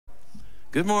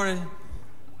Good morning.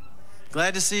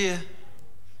 Glad to see you.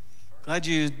 Glad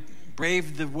you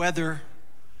braved the weather,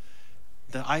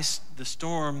 the ice, the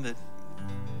storm that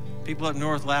people up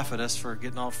north laugh at us for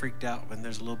getting all freaked out when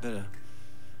there's a little bit of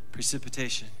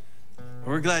precipitation.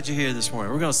 We're glad you're here this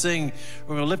morning. We're going to sing.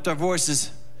 We're going to lift our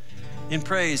voices in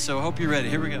praise. So I hope you're ready.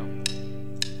 Here we go.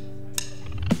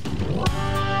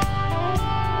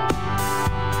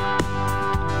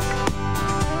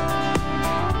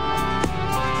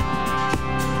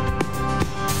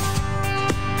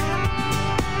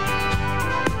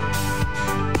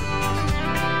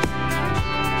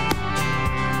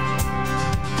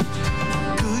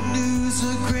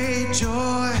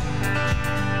 Joy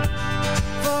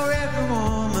for every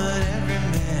woman, every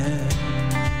man.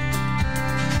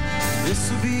 This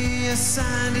will be a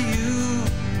sign to you,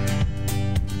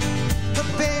 a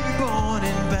baby born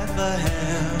in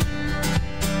Bethlehem.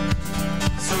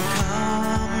 So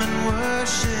come and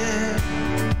worship,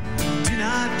 do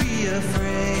not be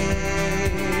afraid.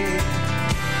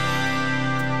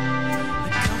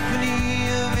 The company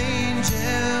of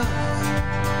angels,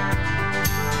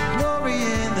 glory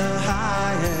in the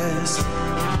highest,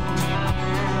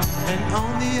 and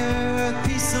on the earth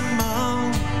peace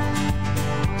among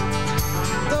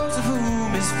those of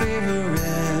whom his favor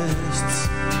rests.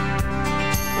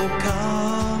 Oh,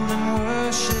 come and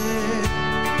worship,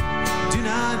 do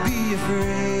not be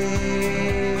afraid.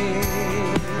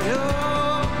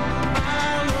 Oh,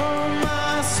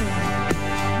 my soul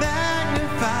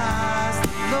magnifies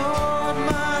the Lord,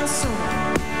 my soul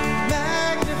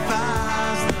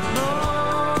magnifies the Lord.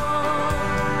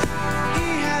 He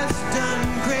has done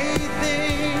great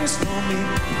things for me,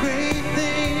 great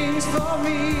things for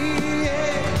me,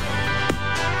 yeah.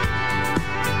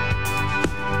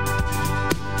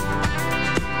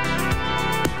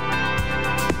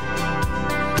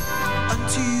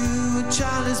 Unto you a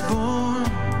child is born,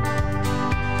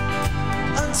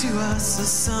 unto us a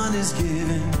son is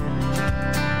given.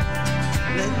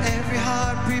 Let every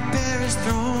heart prepare his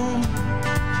throne,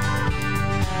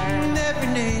 and every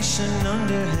nation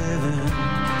under heaven.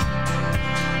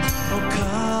 Oh,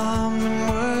 come and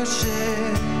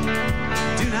worship,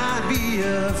 do not be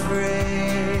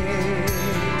afraid.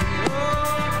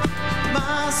 Oh,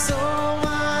 my soul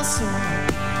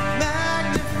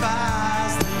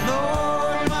magnifies the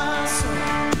Lord, my soul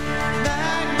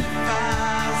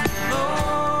magnifies the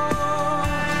Lord.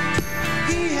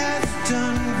 He has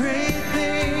done great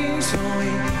things for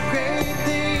me, great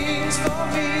things for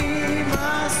me.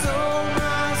 My soul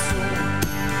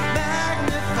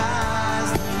magnifies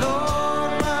the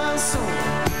Lord, my soul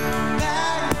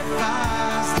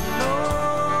magnifies the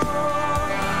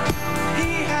Lord.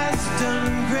 He has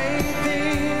done great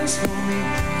things for me,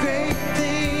 great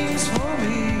things for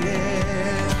me,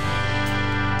 yeah.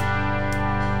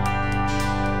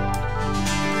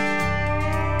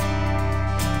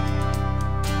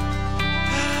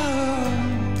 Oh,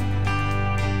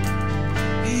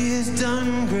 he has done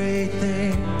great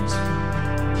things.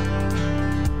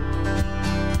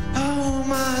 Oh,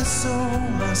 my soul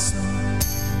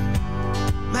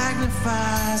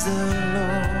magnifies the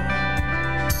Lord.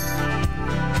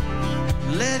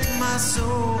 Let my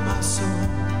soul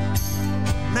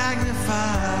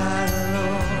magnify the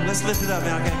Lord. Let's lift it up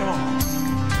now, okay? Come on.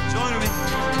 Join me.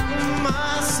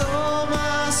 My soul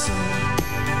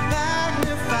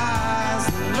magnifies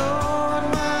the Lord.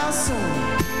 My soul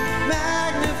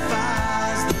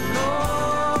magnifies the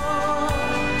Lord.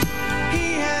 He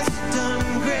has done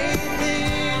great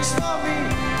things for me,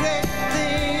 great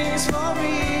things for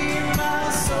me. My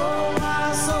soul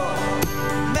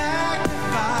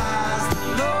magnifies the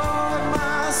Lord.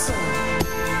 My soul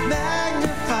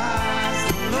magnifies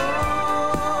the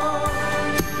Lord.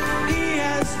 He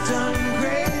has done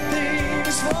great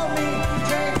things for me,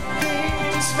 great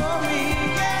things for me,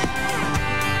 yeah.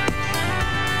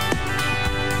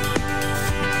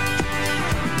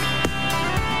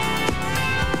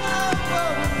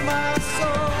 Oh, my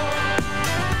soul.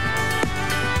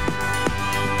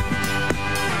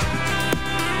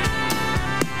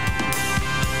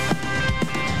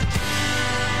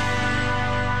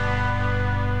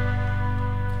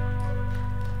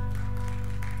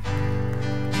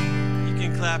 You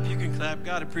can clap.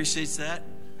 God appreciates that.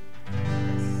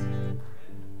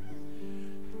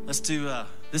 Let's do,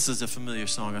 this is a familiar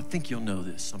song. I think you'll know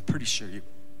this. I'm pretty sure you.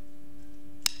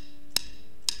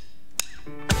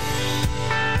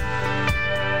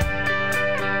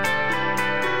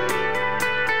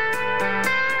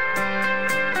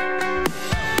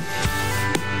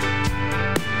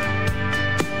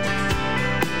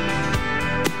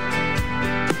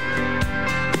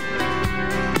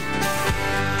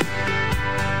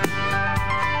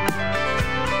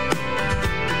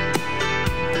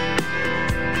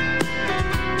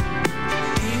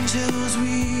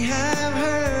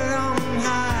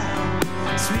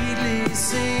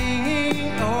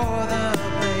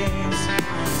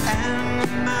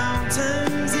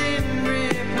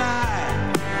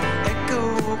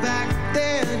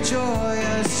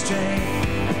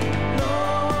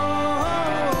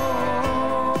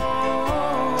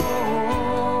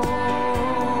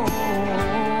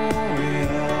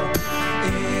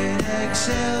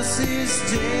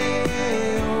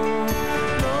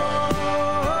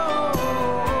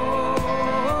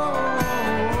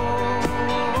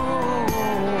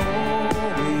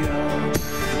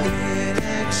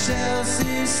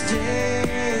 excelsis Deo.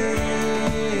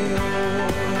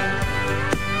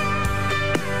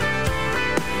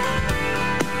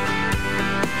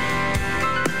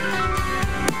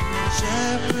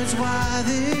 Shepherds, why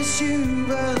this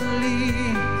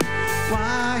jubilee?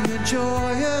 Why your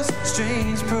joyous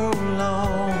strains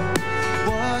prolong?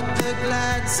 What the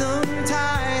gladsome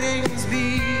tidings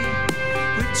be,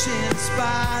 which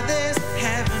inspire this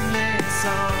heavenly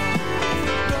song?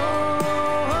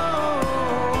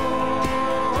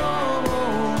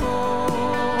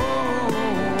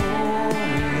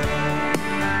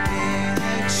 In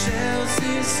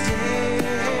excelsis Deo.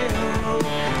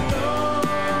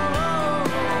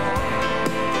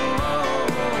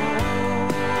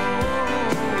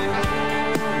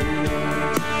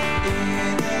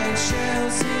 In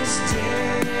excelsis Deo.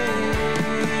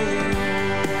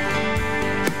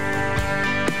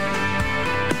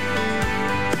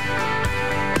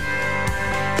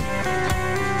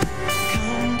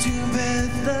 Come to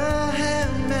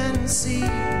Bethlehem and see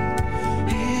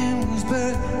Him whose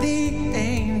birth the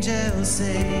angels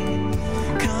sing.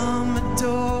 Come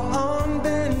adore on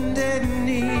bended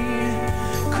knee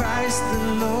Christ the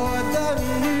Lord, the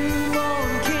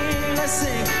newborn King. Let's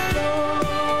sing.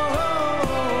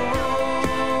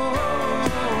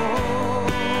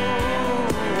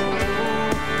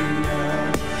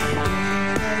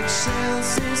 In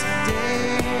excelsis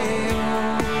Deo.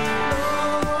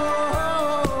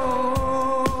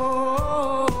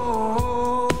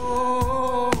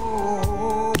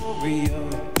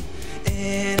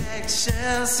 In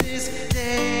excelsis Deo. Sing it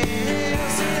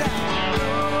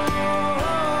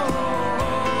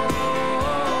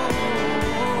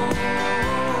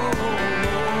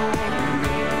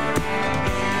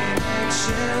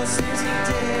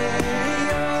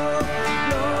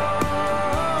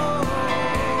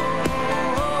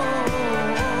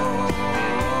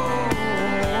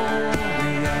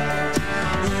out. In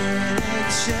excelsis In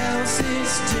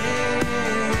excelsis Deo.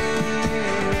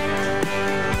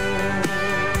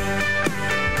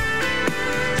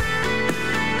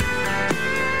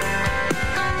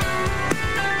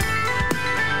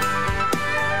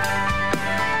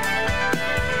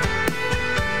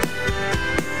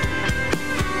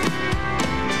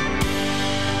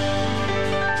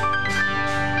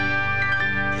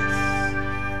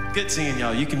 Good singing,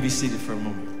 y'all. You can be seated for a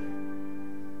moment.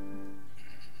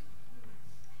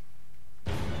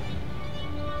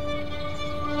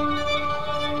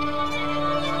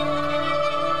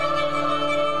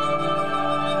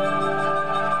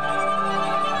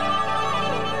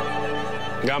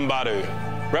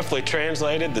 Gambaru. Roughly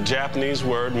translated, the Japanese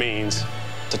word means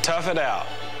to tough it out,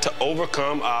 to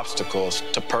overcome obstacles,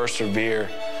 to persevere,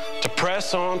 to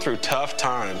press on through tough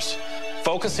times,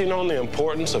 focusing on the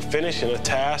importance of finishing a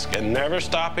task and never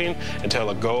stopping until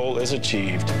a goal is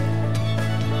achieved.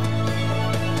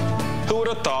 Who would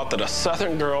have thought that a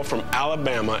Southern girl from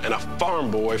Alabama and a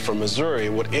farm boy from Missouri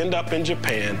would end up in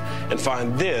Japan and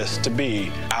find this to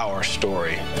be our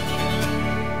story?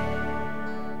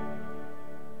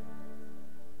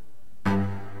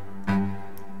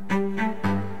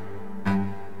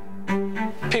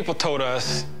 People told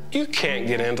us, you can't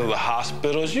get into the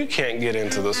hospitals, you can't get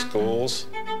into the schools.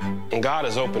 And God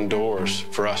has opened doors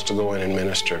for us to go in and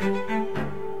minister.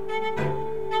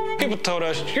 People told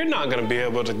us, you're not going to be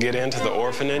able to get into the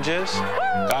orphanages.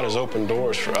 God has opened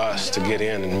doors for us to get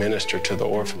in and minister to the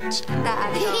orphans.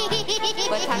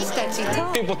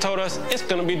 People told us, it's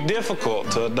going to be difficult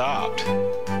to adopt.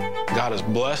 God has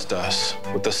blessed us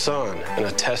with a son and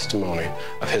a testimony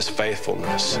of his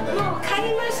faithfulness.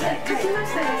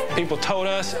 People told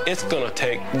us it's going to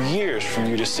take years for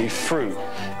you to see fruit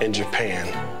in Japan.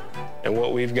 And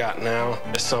what we've got now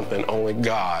is something only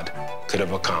God could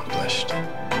have accomplished.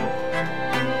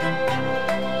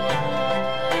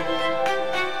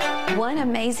 One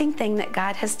amazing thing that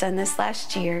God has done this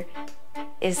last year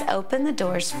is open the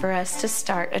doors for us to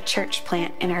start a church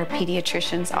plant in our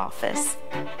pediatrician's office.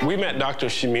 We met Dr.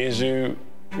 Shimizu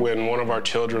when one of our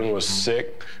children was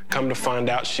sick. Come to find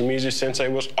out, Shimizu Sensei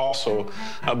was also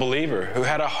a believer who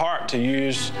had a heart to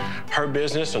use her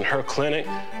business and her clinic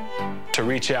to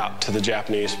reach out to the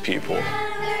Japanese people.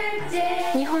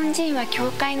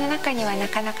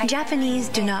 Japanese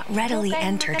do not readily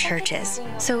enter churches,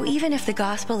 so even if the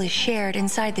gospel is shared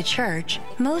inside the church,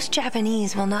 most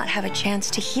Japanese will not have a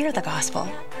chance to hear the gospel.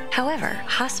 However,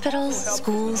 hospitals,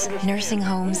 schools, nursing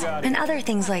homes, and other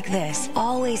things like this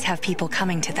always have people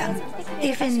coming to them.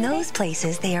 If in those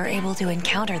places they are able to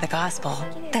encounter the gospel,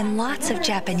 then lots of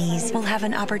Japanese will have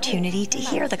an opportunity to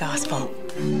hear the gospel.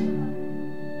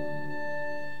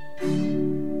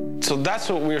 So that's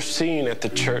what we're seeing at the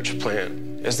church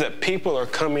plant, is that people are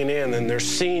coming in and they're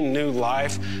seeing new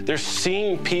life. They're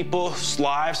seeing people's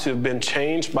lives who have been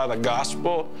changed by the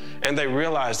gospel, and they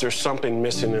realize there's something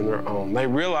missing in their own. They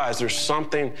realize there's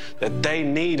something that they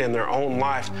need in their own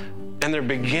life, and they're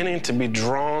beginning to be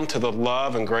drawn to the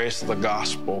love and grace of the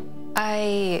gospel.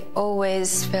 I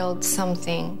always felt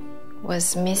something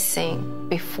was missing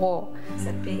before.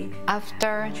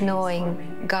 After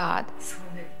knowing God,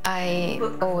 I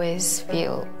always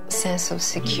feel a sense of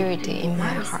security in my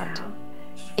heart.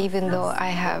 Even though I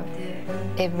have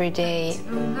everyday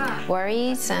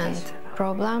worries and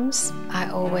problems,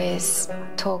 I always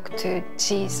talk to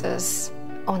Jesus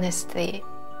honestly,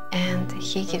 and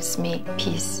He gives me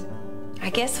peace. I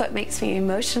guess what makes me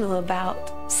emotional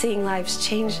about seeing lives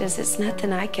change is it's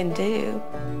nothing I can do.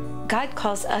 God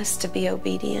calls us to be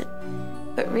obedient,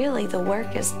 but really the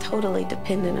work is totally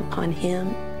dependent upon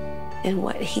Him and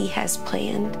what He has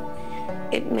planned.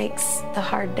 It makes the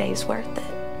hard days worth it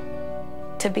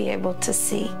to be able to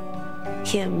see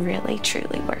Him really,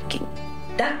 truly working.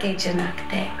 だけじゃなく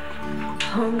て、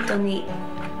本当に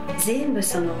全部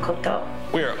そのこと。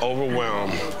 We are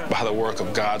overwhelmed by the work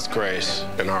of God's grace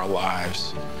in our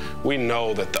lives. We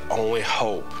know that the only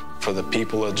hope for the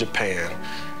people of Japan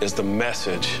is the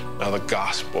message of the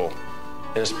gospel.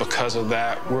 And it's because of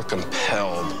that we're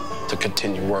compelled to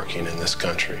continue working in this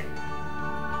country.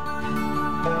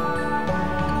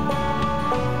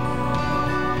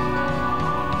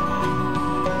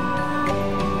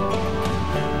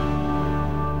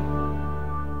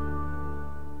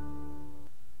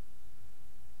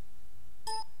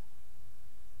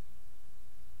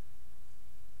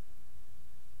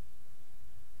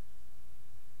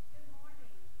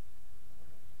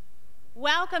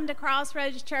 Welcome to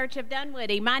Crossroads Church of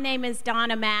Dunwoody. My name is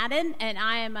Donna Madden, and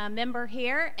I am a member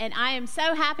here, and I am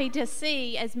so happy to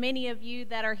see as many of you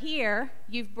that are here.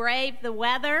 You've braved the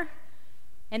weather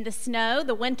and the snow,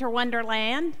 the winter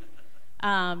wonderland.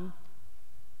 And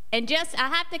just, I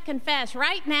have to confess,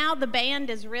 right now the band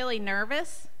is really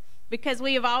nervous because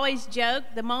we have always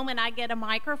joked the moment I get a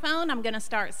microphone, I'm going to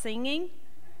start singing.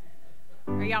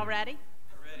 Are y'all ready?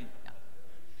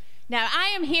 Now, I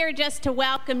am here just to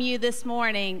welcome you this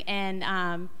morning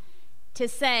and to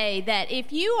say that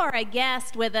if you are a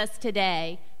guest with us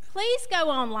today, please go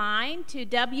online to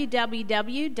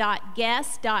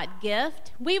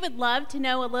www.guest.gift. We would love to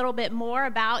know a little bit more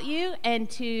about you and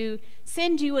to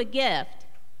send you a gift.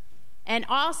 And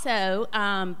also,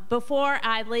 before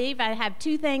I leave, I have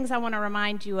two things I want to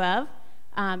remind you of.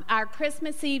 Our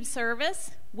Christmas Eve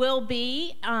service will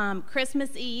be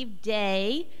Christmas Eve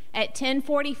day at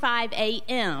 10:45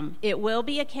 a.m. It will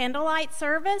be a candlelight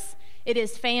service. It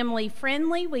is family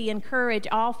friendly. We encourage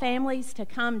all families to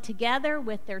come together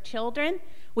with their children.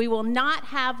 We will not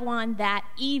have one that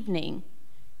evening.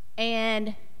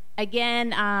 And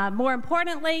again, more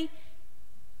importantly,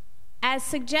 as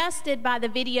suggested by the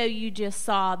video you just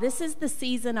saw, this is the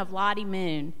season of Lottie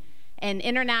Moon and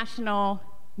international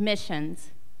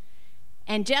missions.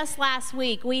 And just last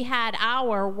week, we had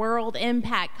our World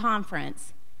Impact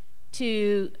Conference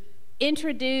to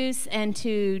introduce and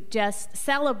to just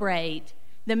celebrate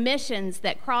the missions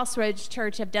that Crossroads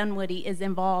Church of Dunwoody is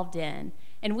involved in.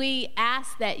 And we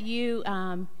ask that you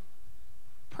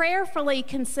prayerfully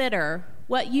consider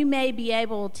what you may be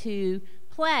able to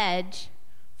pledge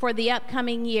for the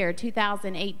upcoming year,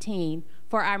 2018,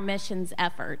 for our missions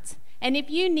efforts. And if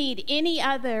you need any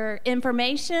other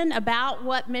information about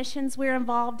what missions we're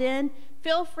involved in,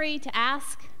 feel free to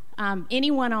ask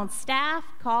anyone on staff,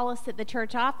 call us at the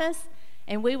church office,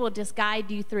 and we will just guide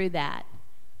you through that.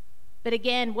 But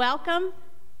again, welcome,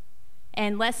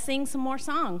 and let's sing some more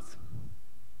songs.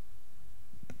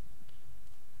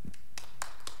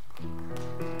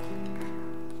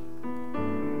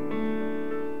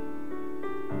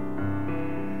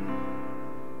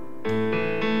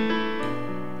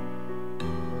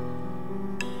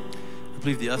 I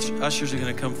believe the ushers are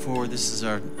going to come forward. This is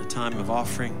our time of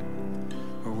offering,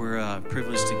 where we're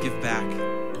privileged to give back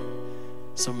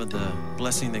some of the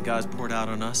blessing that God's poured out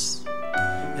on us.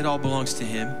 It all belongs to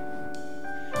Him.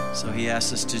 So He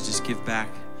asks us to just give back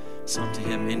some to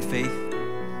Him in faith.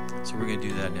 So we're going to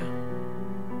do that now.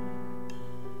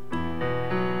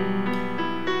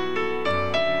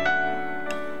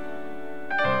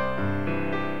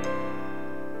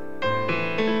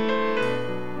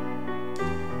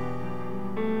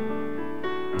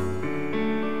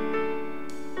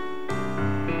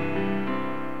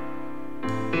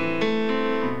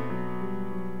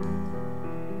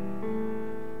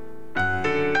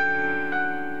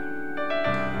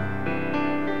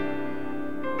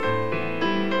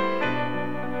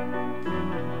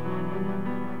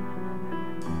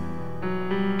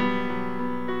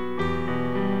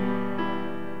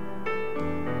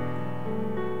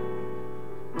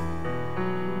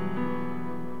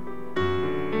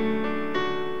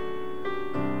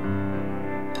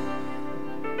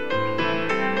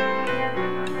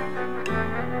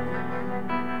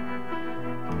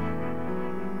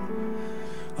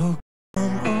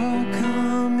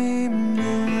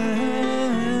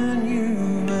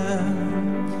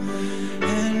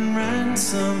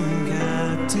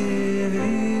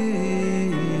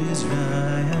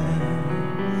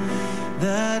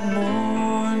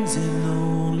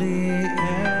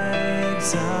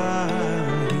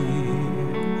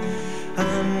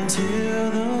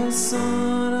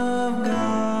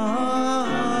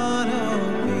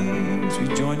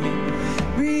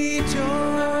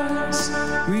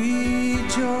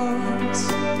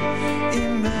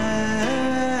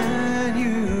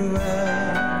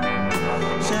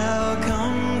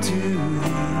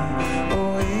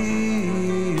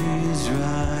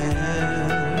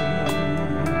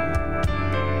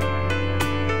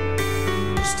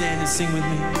 sing with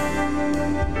me.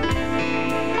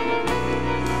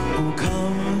 Oh,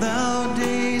 come thou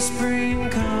day spring,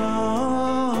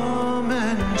 come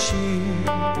and cheer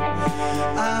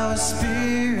our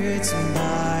spirits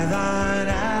by thine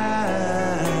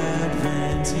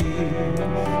advent here.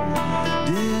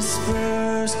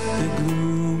 Disperse the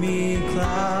gloomy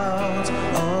clouds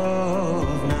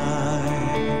of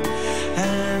night,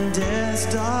 and death's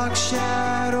dark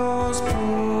shadows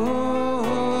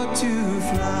put to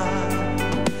flight.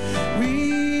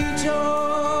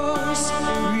 Rejoice,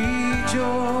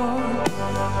 rejoice,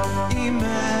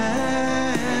 Emmanuel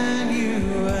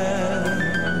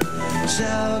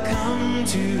shall come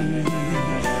to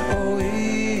thee, O Israel.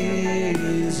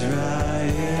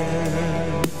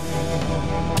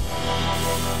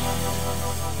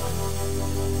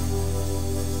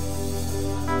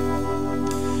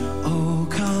 Oh,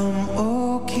 come,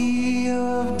 O Key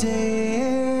of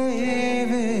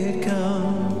David,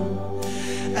 come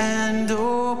and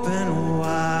open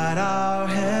wide our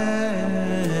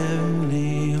heavenly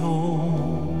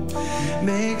home.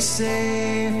 Make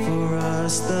safe for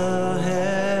us the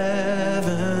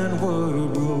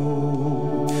heavenward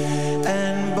road,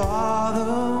 and bar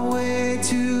the way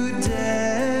to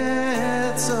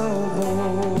death's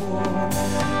abode.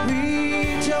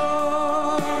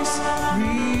 Rejoice,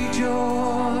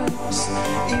 rejoice,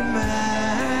 Emmanuel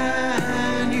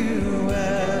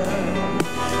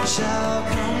shall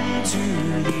come to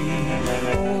thee,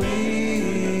 O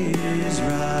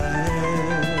Israel.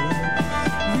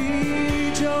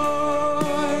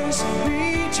 Rejoice,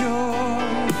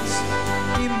 rejoice,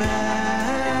 Emmanuel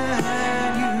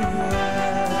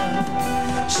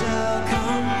shall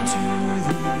come to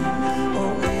thee, O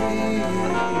Israel.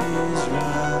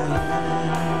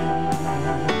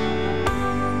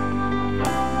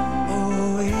 O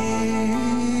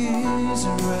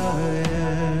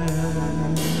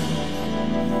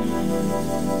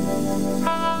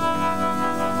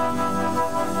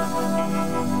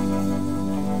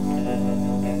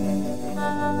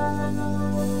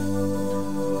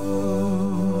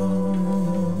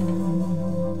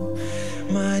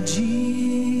my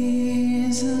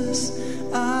Jesus,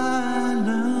 I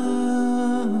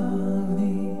love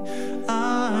thee.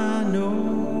 I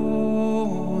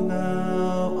know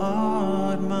thou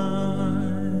art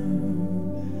mine.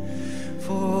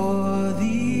 For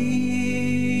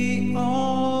thee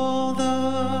all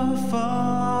the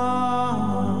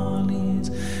follies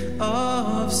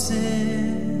of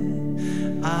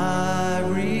sin I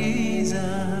resign.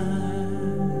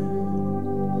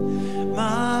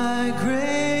 My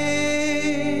gracious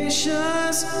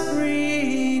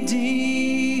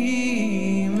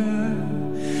Redeemer,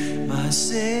 my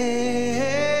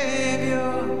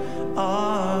Savior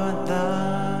art thou.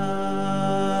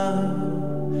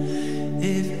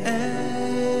 If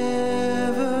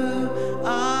ever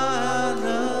I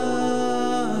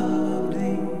loved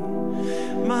thee,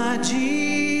 my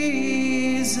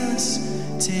Jesus,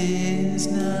 'tis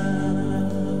now.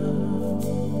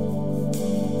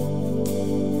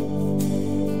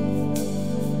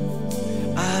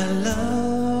 I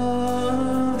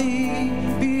love thee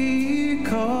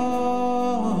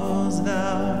because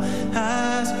thou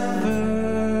hast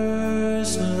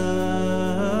first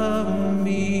loved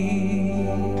me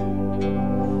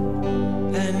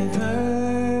and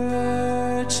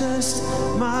purchased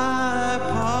my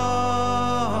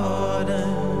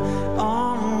pardon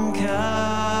on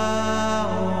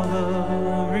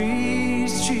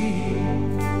Calvary's tree.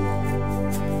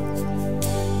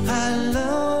 I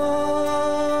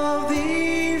love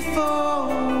thee for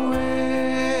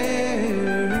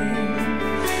wearing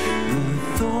the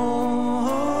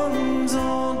thorns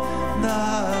on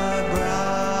thy brow.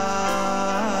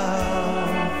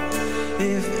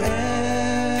 If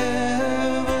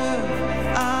ever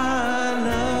I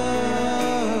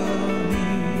love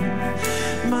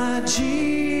thee, my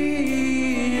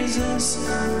Jesus,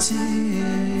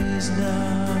 'tis now.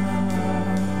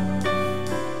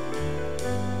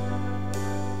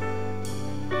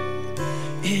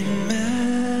 In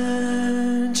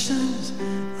mansions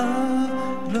of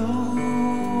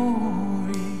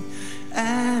glory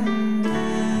and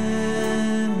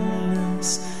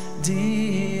endless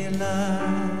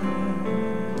delight,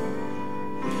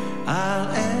 I'll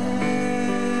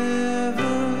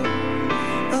ever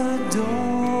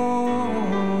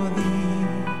adore thee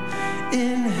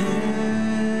in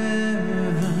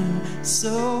heaven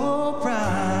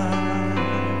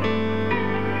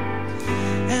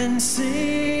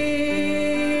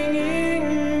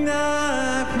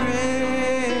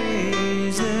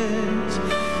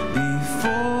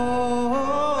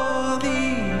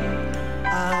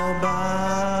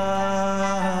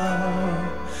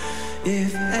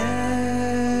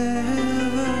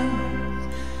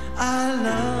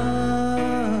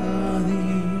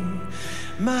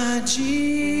my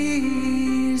Jesus,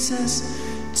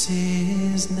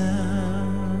 'tis now.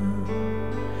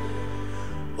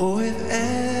 Oh, if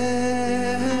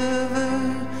ever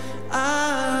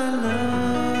I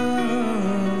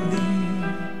love thee,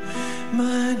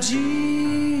 my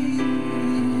Jesus,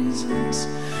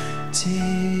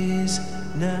 'tis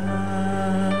now.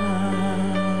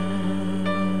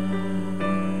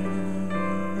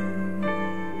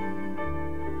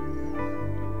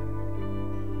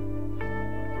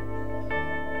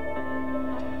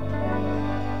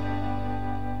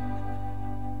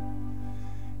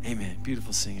 Amen.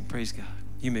 Beautiful singing. Praise God.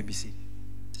 You may be seated.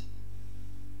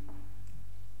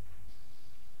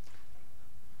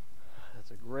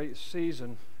 That's a great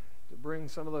season to bring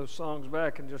some of those songs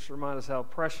back and just remind us how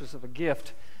precious of a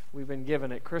gift we've been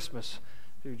given at Christmas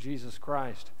through Jesus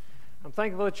Christ. I'm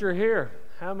thankful that you're here.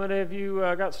 How many of you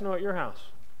got snow at your house?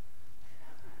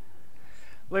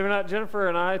 Believe it or not, Jennifer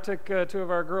and I took two of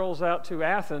our girls out to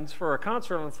Athens for a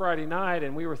concert on Friday night,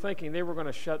 and we were thinking they were going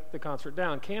to shut the concert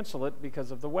down, cancel it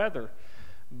because of the weather.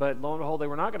 But lo and behold, they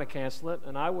were not going to cancel it,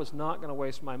 and I was not going to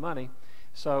waste my money.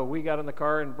 So we got in the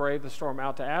car and braved the storm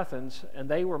out to Athens, and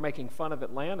they were making fun of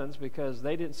Atlantans because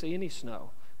they didn't see any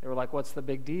snow. They were like, what's the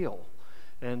big deal?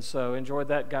 And so enjoyed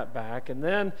that, got back. And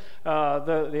then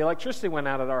the electricity went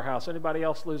out at our house. Anybody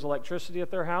else lose electricity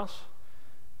at their house?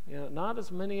 You know, not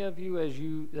as many of you as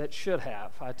you that should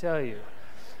have, I tell you.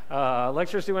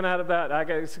 Electricity went out about, I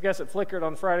guess it flickered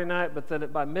on Friday night, but then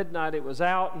by midnight it was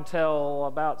out until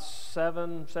about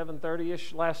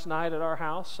 7:30-ish last night at our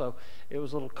house, so it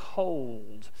was a little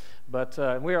cold. But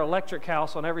we are an electric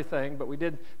house on everything, but we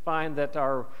did find that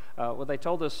what they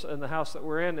told us in the house that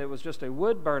we're in, it was just a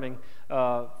wood-burning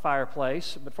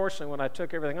fireplace. But fortunately, when I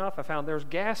took everything off, I found there's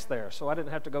gas there, so I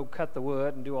didn't have to go cut the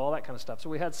wood and do all that kind of stuff. So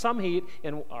we had some heat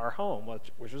in our home,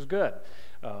 which was good.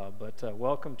 But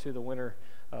welcome to the winter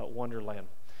wonderland.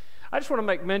 I just want to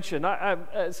make mention,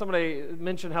 somebody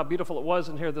mentioned how beautiful it was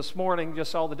in here this morning,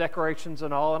 just all the decorations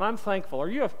and all, and I'm thankful. Are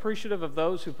you appreciative of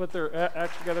those who put their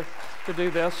act together to do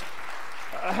this?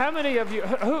 How many of you,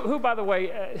 who by the way,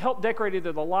 helped decorate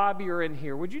either the lobby or in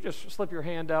here? Would you just slip your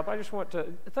hand up? I just want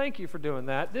to thank you for doing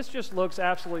that. This just looks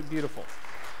absolutely beautiful.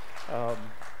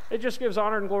 It just gives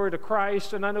honor and glory to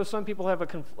Christ, and I know some people have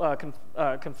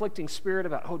a conflicting spirit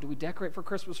about, oh, do we decorate for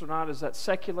Christmas or not? Is that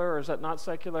secular or is that not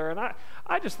secular? And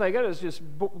I just think it is just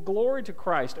glory to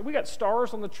Christ. We got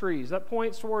stars on the trees. That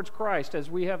points towards Christ as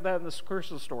we have that in this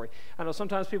Christmas story. I know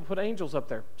sometimes people put angels up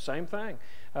there. Same thing.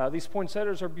 These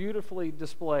poinsettias are beautifully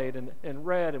displayed in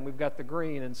red, and we've got the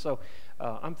green, and so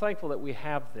I'm thankful that we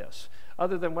have this.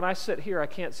 Other than when I sit here, I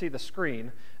can't see the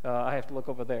screen. I have to look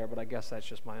over there, but I guess that's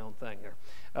just my own thing there.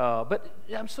 But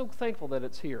I'm so thankful that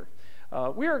it's here.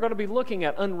 We are going to be looking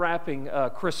at unwrapping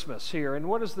Christmas here, and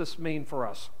what does this mean for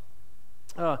us?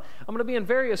 I'm going to be in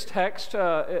various texts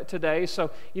today,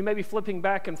 so you may be flipping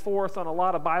back and forth on a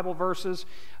lot of Bible verses.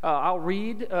 I'll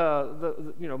read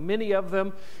many of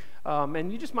them,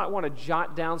 and you just might want to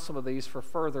jot down some of these for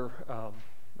further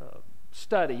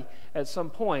study at some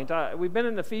point. We've been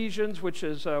in Ephesians, which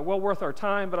is well worth our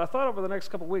time, but I thought over the next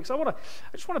couple of weeks, I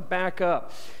just want to back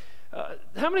up.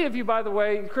 How many of you, by the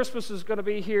way, Christmas is going to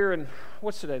be here in,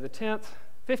 what's today, the 10th?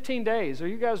 15 days. Are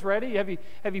you guys ready?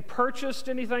 Have you purchased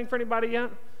anything for anybody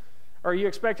yet? Or are you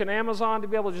expecting Amazon to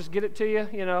be able to just get it to you,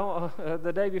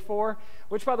 the day before?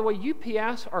 Which, by the way,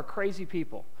 UPS are crazy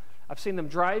people. I've seen them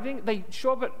driving. They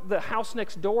show up at the house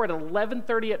next door at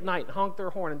 11:30 at night, honk their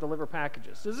horn, and deliver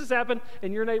packages. Does this happen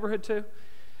in your neighborhood too?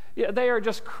 Yeah, they are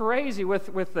just crazy with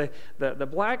the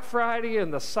Black Friday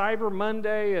and the Cyber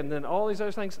Monday and then all these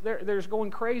other things. They're just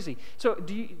going crazy. So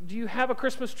do you have a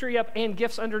Christmas tree up and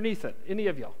gifts underneath it? Any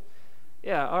of y'all?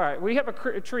 Yeah, all right. We have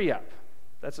a tree up.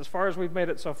 That's as far as we've made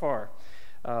it so far.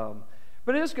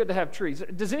 But it is good to have trees.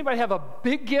 Does anybody have a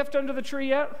big gift under the tree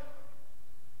yet?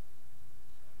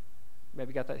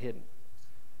 Maybe got that hidden.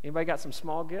 Anybody got some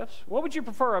small gifts? What would you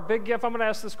prefer, a big gift? I'm going to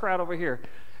ask this crowd over here.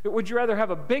 Would you rather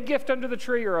have a big gift under the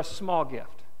tree or a small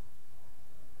gift?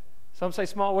 Some say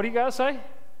small. What do you guys say?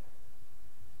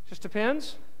 Just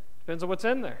depends. Depends on what's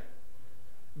in there.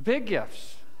 Big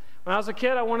gifts. When I was a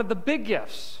kid, I wanted the big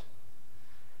gifts.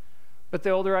 But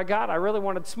the older I got, I really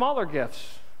wanted smaller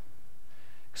gifts.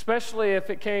 Especially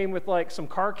if it came with like some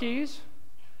car keys.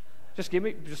 Just give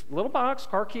me just a little box,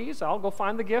 car keys. I'll go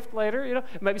find the gift later,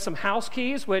 Maybe some house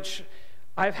keys, which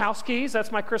I have house keys.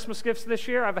 That's my Christmas gifts this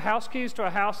year. I have house keys to a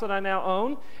house that I now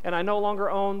own, and I no longer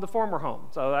own the former home.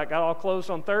 So that got all closed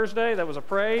on Thursday. That was a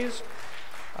praise.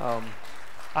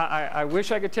 I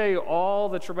wish I could tell you all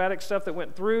the traumatic stuff that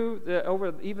went through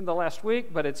over even the last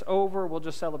week, but it's over. We'll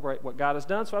just celebrate what God has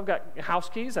done. So I've got house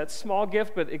keys. That's a small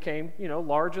gift, but it came,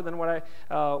 larger than what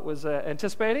I was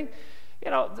anticipating.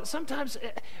 Sometimes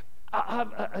I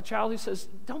have a child who says,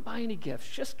 don't buy any gifts.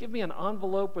 Just give me an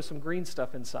envelope with some green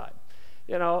stuff inside.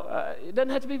 It doesn't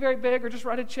have to be very big, or just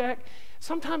write a check.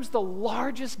 Sometimes the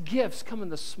largest gifts come in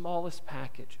the smallest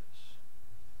packages.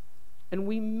 And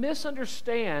we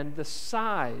misunderstand the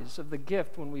size of the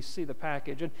gift when we see the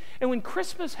package. And when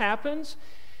Christmas happens,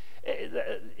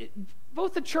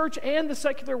 both the church and the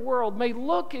secular world may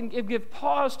look and give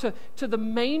pause to the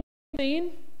main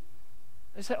scene.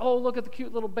 They say, oh, look at the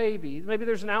cute little baby. Maybe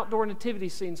there's an outdoor nativity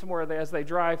scene somewhere as they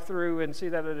drive through and see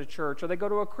that at a church. Or they go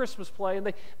to a Christmas play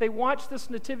and they watch this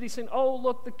nativity scene. Oh,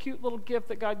 look, the cute little gift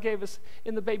that God gave us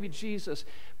in the baby Jesus.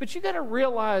 But you got to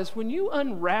realize when you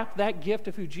unwrap that gift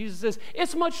of who Jesus is,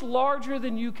 it's much larger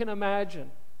than you can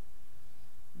imagine.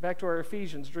 Back to our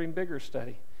Ephesians Dream Bigger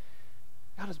study.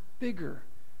 God is bigger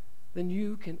than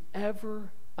you can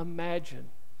ever imagine.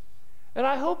 And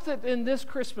I hope that in this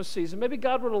Christmas season, maybe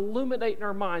God would illuminate in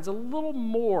our minds a little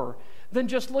more than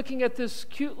just looking at this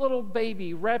cute little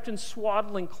baby wrapped in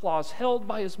swaddling cloths, held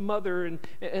by his mother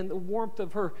and the warmth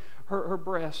of her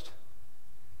breast.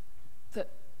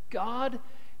 That God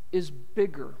is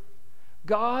bigger.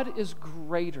 God is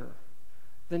greater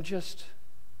than just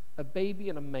a baby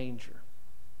in a manger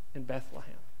in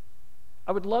Bethlehem.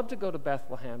 I would love to go to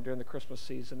Bethlehem during the Christmas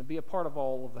season and be a part of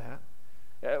all of that.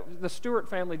 The Stewart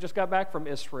family just got back from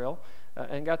Israel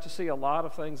and got to see a lot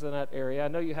of things in that area. I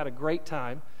know you had a great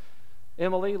time.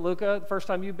 Emily, Luca, the first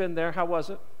time you've been there, how was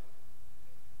it?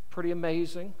 Pretty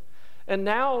amazing. And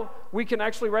now we can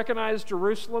actually recognize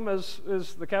Jerusalem as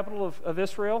the capital of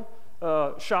Israel,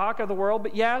 shock of the world.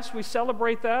 But yes, we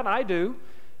celebrate that. I do.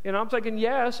 I'm thinking,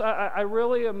 yes, I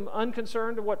really am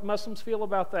unconcerned of what Muslims feel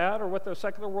about that or what the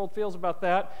secular world feels about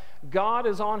that. God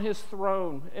is on his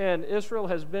throne, and Israel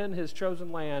has been his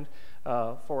chosen land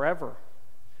forever.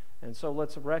 And so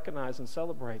let's recognize and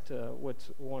celebrate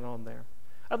what's going on there.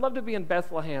 I'd love to be in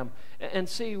Bethlehem and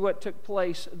see what took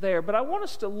place there. But I want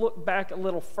us to look back a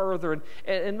little further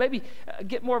and maybe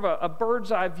get more of a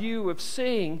bird's eye view of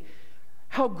seeing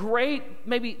how great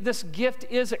maybe this gift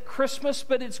is at Christmas,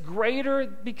 but it's greater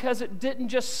because it didn't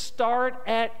just start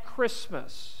at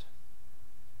Christmas.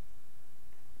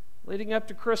 Leading up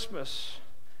to Christmas,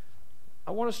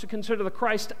 I want us to consider the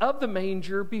Christ of the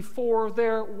manger before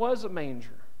there was a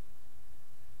manger.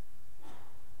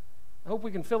 I hope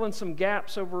we can fill in some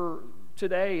gaps over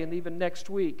today and even next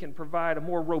week and provide a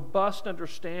more robust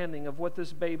understanding of what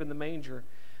this babe in the manger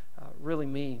really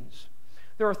means.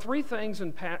 There are three things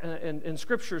in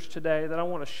Scriptures today that I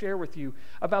want to share with you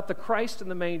about the Christ in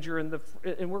the manger, and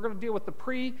we're going to deal with the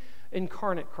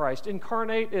pre-incarnate Christ.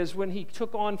 Incarnate is when he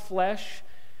took on flesh.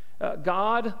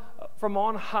 God from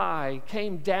on high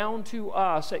came down to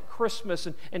us at Christmas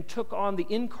and took on the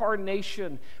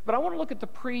incarnation. But I want to look at the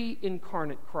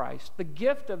pre-incarnate Christ, the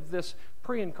gift of this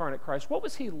pre-incarnate Christ. What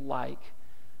was he like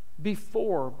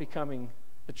before becoming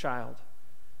the child?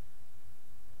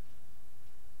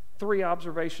 Three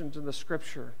observations in the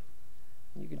Scripture.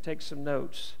 You can take some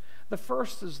notes. The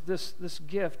first is this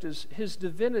gift is his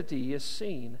divinity is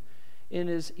seen in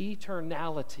his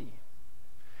eternality.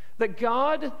 That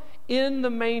God in the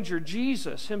manger,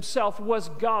 Jesus himself, was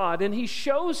God, and he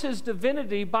shows his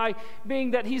divinity by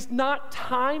being that he's not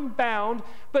time-bound,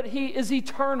 but he is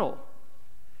eternal.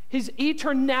 His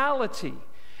eternality.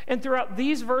 And throughout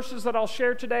these verses that I'll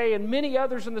share today and many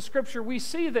others in the Scripture, we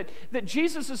see that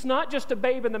Jesus is not just a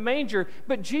babe in the manger,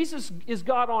 but Jesus is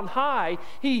God on high.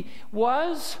 He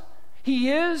was,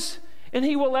 he is, and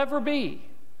he will ever be.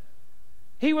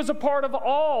 He was a part of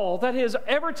all that has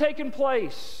ever taken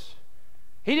place.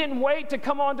 He didn't wait to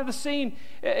come onto the scene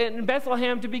in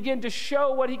Bethlehem to begin to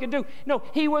show what he could do. No,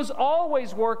 he was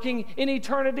always working in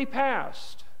eternity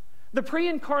past. The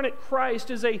pre-incarnate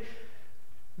Christ is a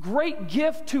great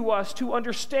gift to us to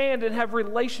understand and have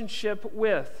relationship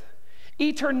with.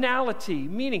 Eternality,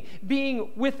 meaning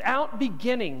being without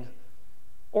beginning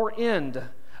or end,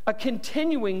 a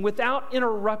continuing without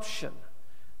interruption.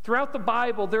 Throughout the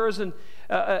Bible, there is an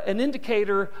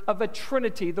indicator of a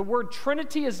Trinity. The word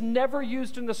Trinity is never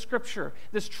used in the Scripture,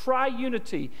 this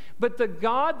triunity. But the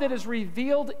God that is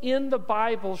revealed in the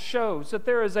Bible shows that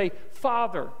there is a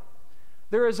Father,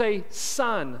 there is a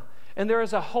Son, and there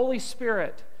is a Holy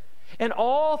Spirit. And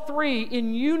all three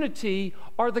in unity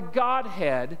are the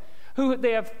Godhead, who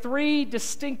they have three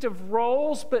distinctive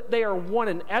roles, but they are one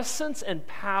in essence and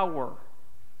power.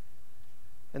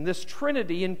 And this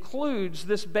Trinity includes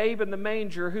this babe in the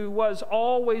manger who was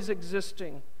always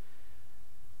existing.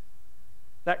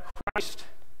 that Christ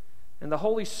and the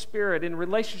Holy Spirit in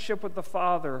relationship with the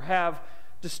Father have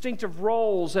distinctive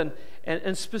roles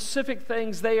and specific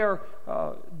things they are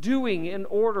doing in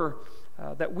order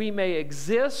that we may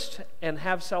exist and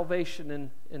have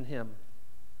salvation in Him.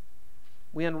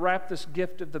 We unwrap this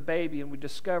gift of the baby and we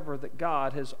discover that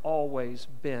God has always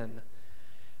been.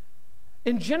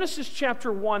 In Genesis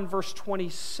chapter 1, verse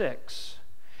 26,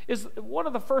 is one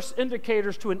of the first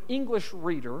indicators to an English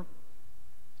reader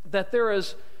that there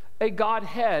is a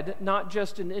Godhead, not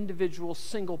just an individual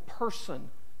single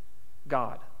person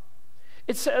God.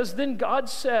 It says, "Then God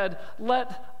said,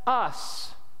 'Let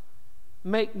us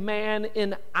make man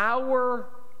in our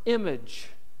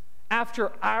image,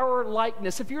 after our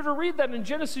likeness.'" If you were to read that in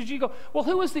Genesis, you go, well,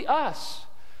 who is the us?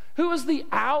 Who is the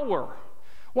our?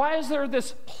 Why is there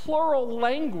this plural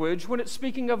language when it's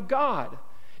speaking of God?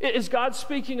 Is God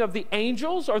speaking of the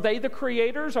angels? Are they the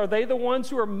creators? Are they the ones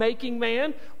who are making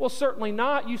man? Well, certainly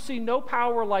not. You see no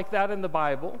power like that in the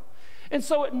Bible. And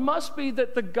so it must be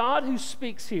that the God who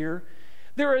speaks here,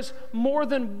 there is more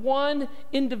than one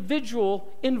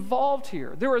individual involved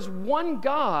here. There is one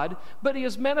God, but He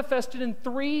is manifested in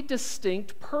three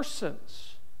distinct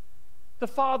persons: the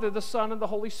Father, the Son, and the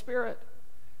Holy Spirit.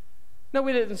 Now,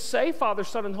 we didn't say Father,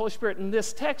 Son, and Holy Spirit in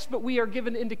this text, but we are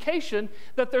given indication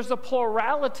that there's a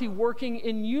plurality working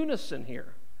in unison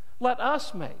here. Let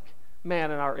us make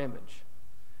man in our image.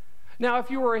 Now,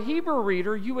 if you were a Hebrew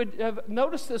reader, you would have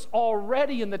noticed this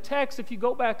already in the text if you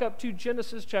go back up to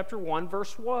Genesis chapter 1,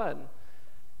 verse 1.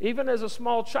 Even as a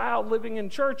small child living in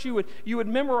church, you would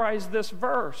memorize this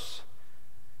verse,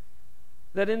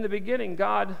 that in the beginning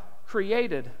God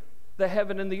created the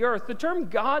heaven and the earth. The term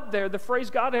God there, the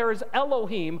phrase God there, is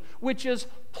Elohim, which is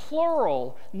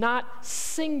plural, not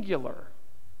singular.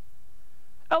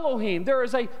 Elohim, there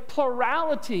is a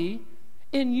plurality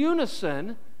in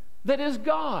unison that is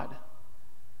God.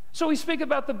 So we speak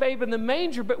about the babe in the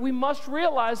manger, but we must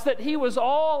realize that He was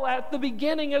all at the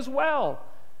beginning as well.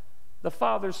 The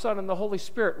Father, Son, and the Holy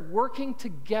Spirit working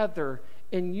together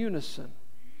in unison.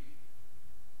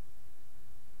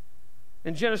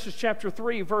 In Genesis chapter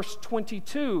 3, verse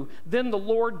 22, "Then the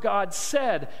Lord God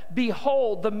said,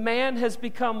 'Behold, the man has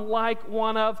become like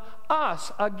one of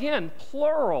us.'" Again,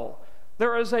 plural.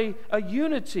 There is a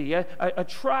unity, a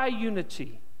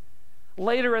tri-unity.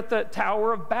 Later at the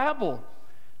Tower of Babel,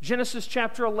 Genesis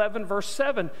chapter 11, verse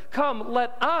 7, "Come,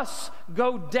 let us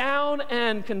go down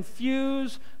and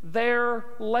confuse their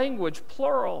language,"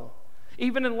 plural.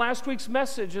 Even in last week's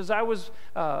message, as I was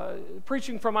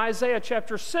preaching from Isaiah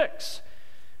chapter 6,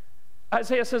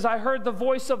 Isaiah says, "I heard the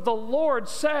voice of the Lord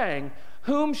saying,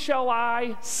 'Whom shall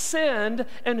I send,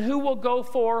 and who will go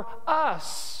for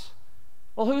us?'"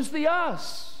 Well, who's the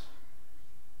us?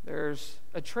 There's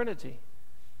a Trinity: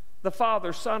 the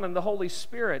Father, Son, and the Holy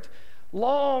Spirit.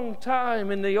 Long time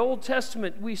in the Old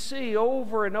Testament, we see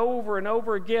over and over and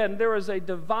over again, there is a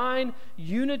divine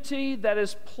unity that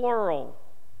is plural.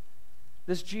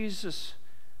 This Jesus,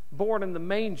 born in the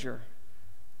manger,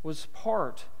 was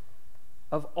part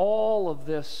of all of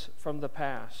this from the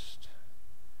past.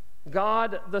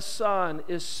 God the Son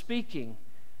is speaking,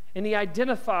 and He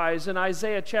identifies in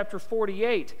Isaiah chapter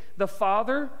 48 the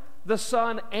Father, the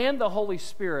Son, and the Holy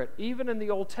Spirit. Even in the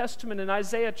Old Testament, in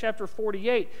Isaiah chapter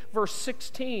 48, verse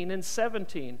 16 and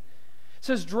 17, it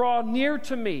says, "Draw near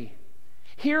to me."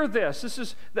 Hear this. This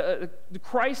is the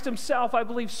Christ Himself, I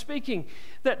believe, speaking,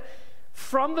 that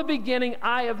 "From the beginning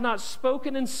I have not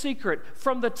spoken in secret.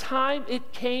 From the time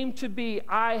it came to be,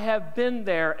 I have been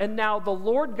there. And now the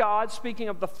Lord God," speaking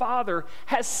of the Father,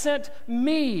 "has sent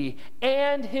me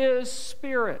and His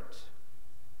Spirit."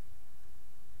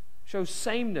 Shows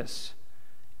sameness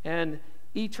and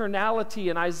eternality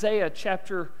in Isaiah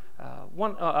chapter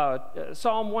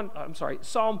Psalm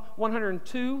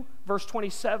 102, verse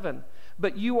 27.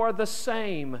 "But you are the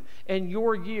same, and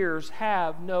your years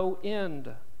have no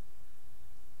end."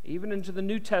 Even into the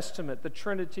New Testament, the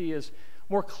Trinity is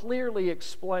more clearly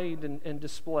explained and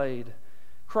displayed.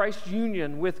 Christ's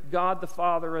union with God the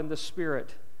Father and the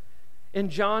Spirit. In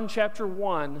John chapter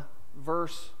 1,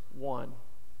 verse 1,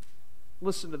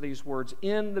 listen to these words: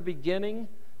 "In the beginning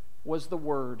was the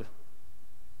Word,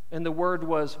 and the Word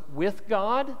was with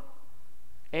God,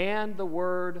 and the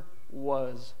Word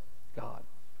was God."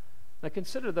 Now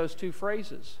consider those two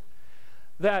phrases.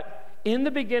 That in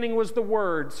the beginning was the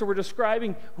Word. So we're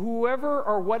describing whoever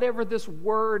or whatever this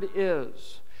Word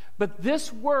is. But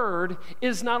this Word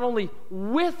is not only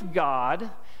with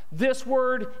God, this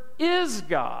Word is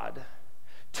God.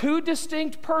 Two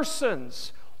distinct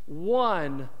persons,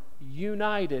 one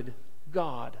united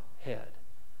Godhead.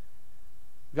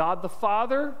 God the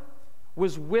Father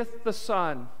was with the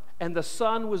Son and the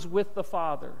Son was with the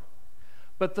Father.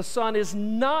 But the Son is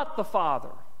not the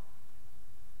Father.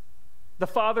 The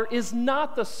Father is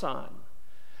not the Son.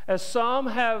 As some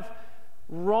have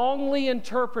wrongly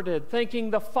interpreted, thinking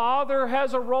the Father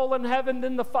has a role in heaven,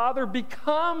 then the Father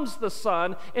becomes the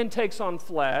Son and takes on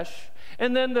flesh,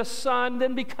 and then the Son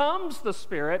then becomes the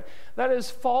Spirit. That is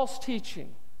false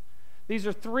teaching. These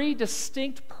are three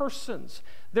distinct persons.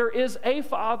 There is a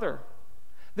Father,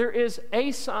 there is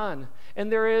a Son, and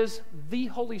there is the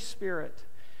Holy Spirit.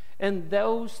 And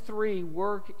those three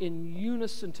work in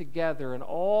unison together, and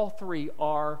all three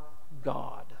are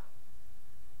God.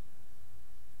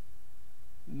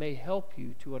 May help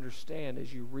you to understand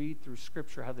as you read through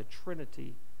Scripture how the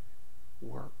Trinity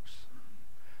works.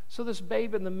 So this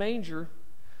babe in the manger,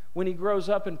 when he grows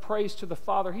up and prays to the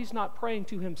Father, he's not praying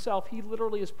to himself. He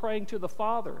literally is praying to the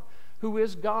Father, who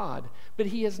is God. But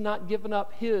he has not given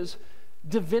up his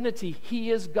divinity. He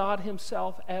is God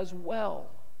himself as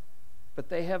well. But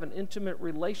they have an intimate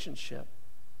relationship.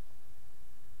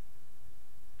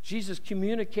 Jesus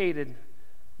communicated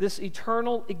this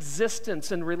eternal existence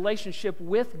and relationship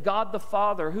with God the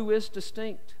Father, who is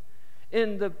distinct.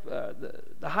 In the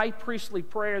high priestly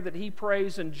prayer that he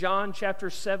prays in John chapter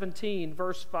 17,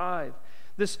 verse 5,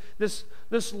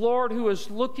 this Lord who is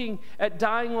looking at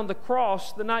dying on the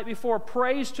cross the night before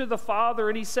prays to the Father,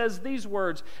 and he says these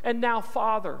words, "And now,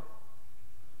 Father,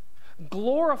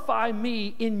 glorify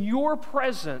me in your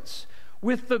presence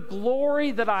with the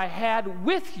glory that I had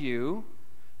with you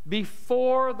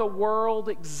before the world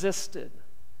existed."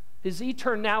 His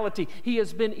eternality, he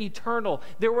has been eternal.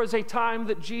 There was a time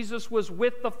that Jesus was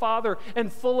with the Father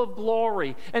and full of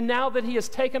glory. And now that he has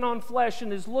taken on flesh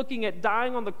and is looking at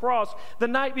dying on the cross, the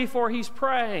night before he's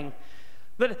praying,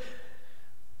 that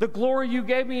the glory you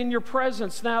gave me in your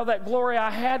presence, now that glory I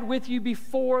had with you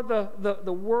before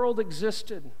the world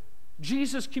existed.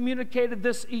 Jesus communicated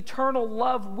this eternal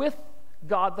love with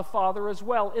God the Father as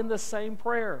well in the same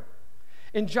prayer.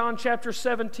 In John chapter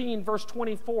 17, verse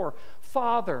 24,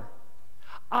 "Father,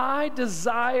 I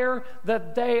desire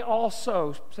that they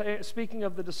also," speaking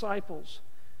of the disciples,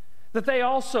 "that they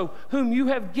also, whom you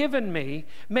have given me,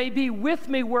 may be with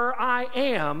me where I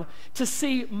am, to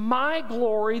see my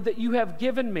glory that you have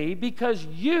given me, because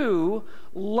you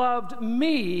loved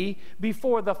me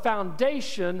before the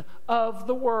foundation of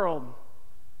the world."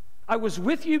 I was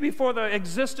with you before the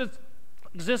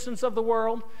existence of the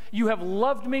world. You have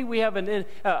loved me. We have an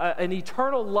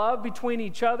eternal love between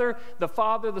each other, the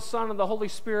Father, the Son, and the Holy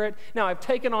Spirit. Now I've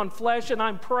taken on flesh, and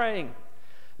I'm praying.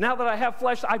 Now that I have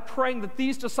flesh, I'm praying that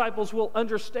these disciples will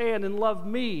understand and love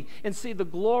me and see the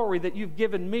glory that you've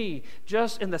given me,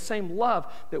 just in the same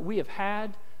love that we have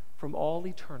had from all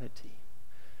eternity.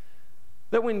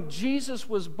 That when Jesus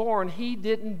was born, he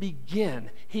didn't begin.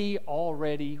 He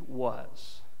already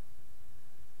was.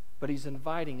 But he's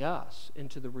inviting us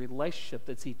into the relationship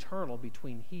that's eternal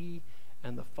between he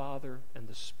and the Father and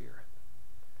the Spirit.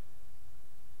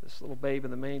 This little babe in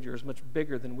the manger is much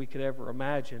bigger than we could ever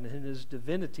imagine, and his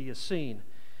divinity is seen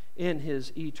in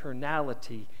his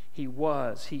eternality. He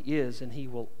was, he is, and he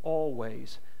will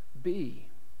always be.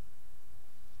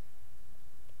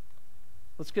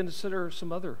 Let's consider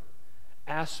some other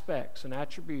aspects and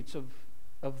attributes of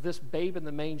this babe in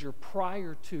the manger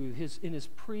prior to in his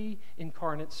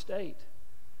pre-incarnate state.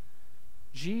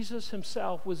 Jesus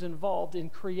himself was involved in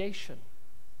creation.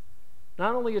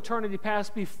 Not only eternity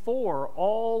past, before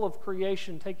all of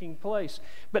creation taking place,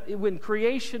 but when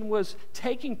creation was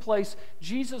taking place,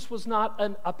 Jesus was not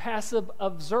a passive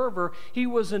observer. He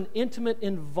was an intimate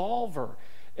involver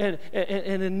and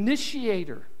an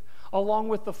initiator along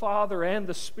with the Father and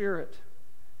the Spirit.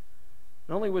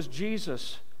 Not only was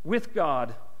Jesus with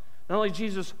God, not only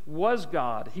Jesus was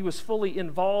God, he was fully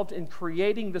involved in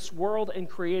creating this world and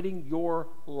creating your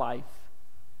life.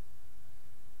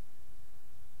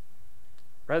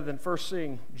 Rather than first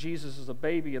seeing Jesus as a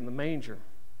baby in the manger,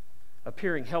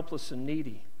 appearing helpless and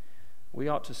needy, we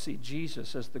ought to see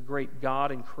Jesus as the great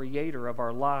God and creator of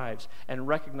our lives, and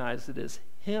recognize it is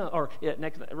him, or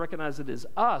recognize it is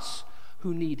us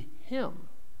who need him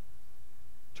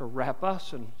to wrap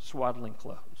us in swaddling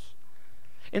clothes.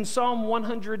 In Psalm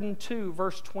 102,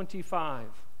 verse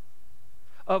 25,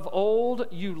 "Of old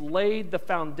you laid the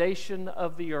foundation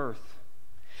of the earth,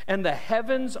 and the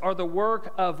heavens are the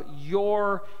work of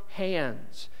your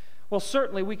hands." Well,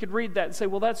 certainly we could read that and say,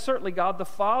 well, that's certainly God the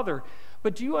Father.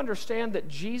 But do you understand that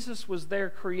Jesus was there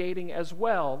creating as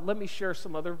well? Let me share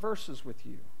some other verses with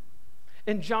you.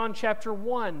 In John chapter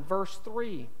 1, verse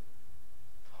 3,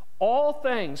 "All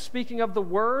things," speaking of the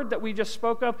Word that we just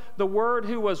spoke of, the Word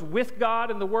who was with God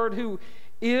and the Word who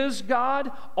is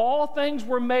God, "all things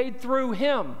were made through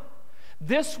him."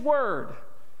 This Word,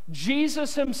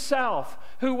 Jesus himself,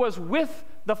 who was with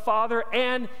the Father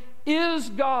and is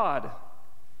God.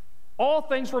 All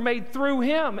things were made through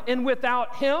him, and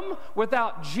without him,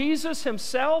 without Jesus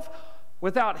himself,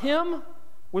 without him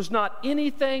was not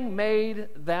anything made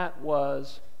that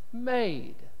was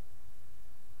made.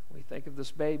 We think of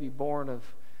this baby born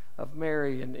of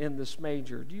Mary and in this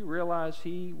manger. Do you realize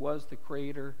he was the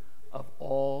creator of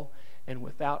all, and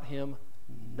without him,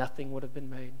 nothing would have been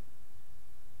made?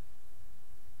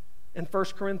 In 1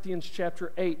 Corinthians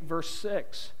chapter 8, verse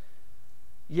 6,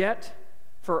 yet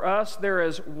for us there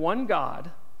is one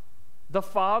God, the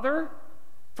Father,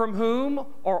 from whom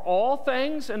are all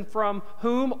things and from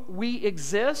whom we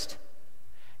exist,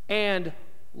 and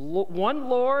one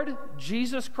Lord,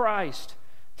 Jesus Christ,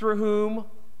 through whom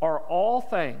are all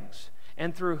things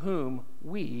and through whom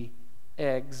we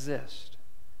exist.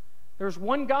 There's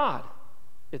one God,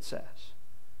 it says.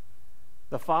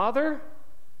 The Father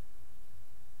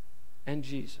and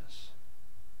Jesus,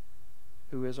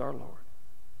 who is our Lord.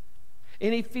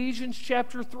 In Ephesians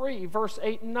chapter 3, verse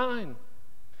 8 and 9,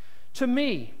 to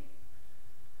me,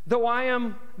 though I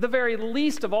am the very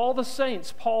least of all the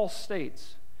saints, Paul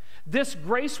states, this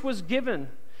grace was given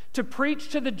to preach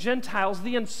to the Gentiles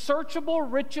the unsearchable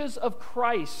riches of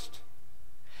Christ,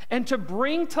 and to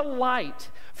bring to light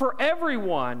for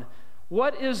everyone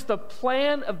what is the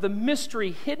plan of the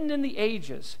mystery hidden in the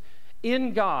ages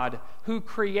in God, who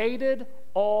created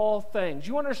all things.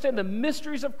 You want to understand the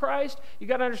mysteries of Christ? You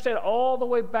got to understand all the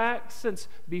way back since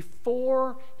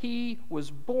before he was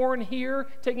born here,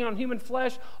 taking on human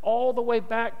flesh, all the way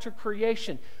back to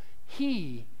creation.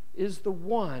 He is the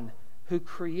one who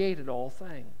created all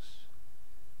things.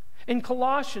 In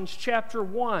Colossians chapter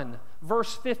 1,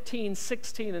 verse 15,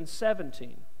 16, and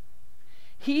 17,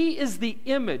 he is the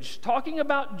image, talking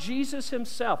about Jesus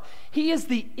himself, he is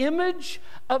the image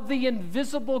of the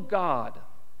invisible God.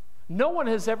 No one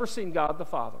has ever seen God the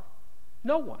Father.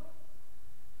 No one.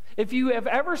 If you have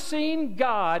ever seen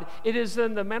God, it is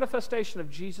in the manifestation of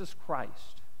Jesus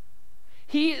Christ.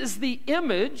 He is the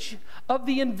image of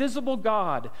the invisible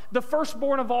God, the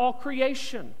firstborn of all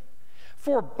creation.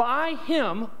 For by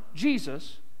him,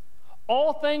 Jesus,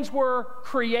 all things were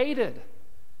created,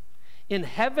 in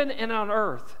heaven and on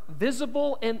earth,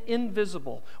 visible and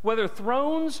invisible, whether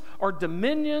thrones or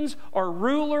dominions or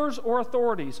rulers or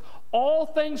authorities. All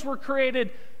things were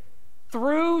created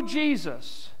through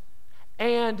Jesus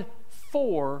and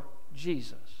for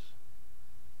Jesus.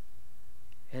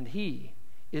 And he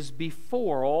is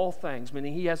before all things,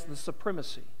 meaning he has the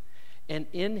supremacy. And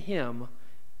in him,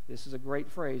 this is a great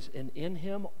phrase, and in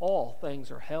him all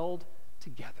things are held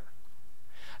together.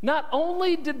 Not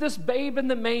only did this babe in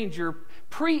the manger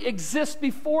pre-exist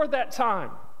before that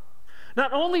time,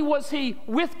 not only was he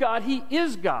with God, he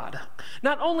is God.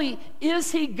 Not only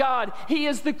is he God, he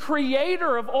is the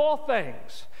creator of all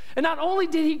things. And not only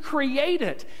did he create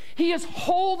it, he is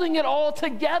holding it all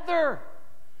together.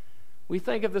 We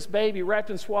think of this baby wrapped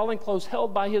in swaddling clothes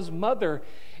held by his mother,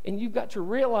 and you've got to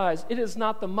realize it is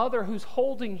not the mother who's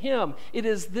holding him. It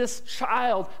is this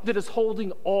child that is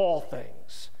holding all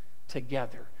things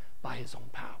together by his own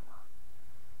power.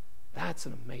 That's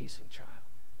an amazing child.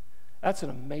 That's an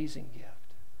amazing gift.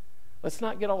 Let's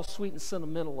not get all sweet and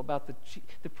sentimental about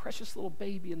the precious little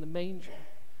baby in the manger.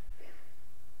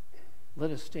 Let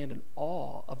us stand in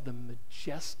awe of the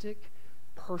majestic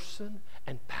person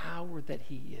and power that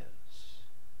he is.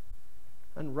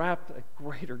 Unwrapped, a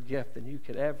greater gift than you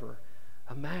could ever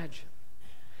imagine.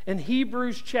 In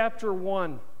Hebrews chapter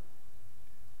 1,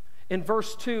 in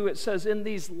verse 2, it says, in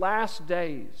these last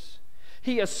days,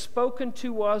 he has spoken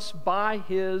to us by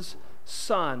his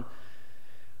Son,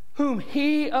 whom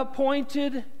he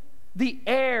appointed the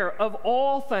heir of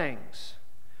all things,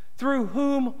 through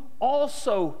whom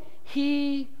also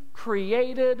he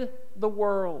created the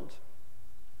world.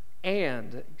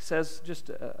 And, it says just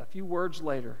a few words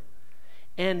later,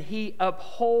 and he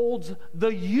upholds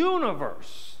the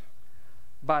universe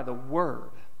by the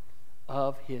word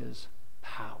of his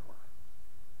power.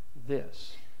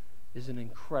 This is an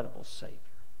incredible Savior.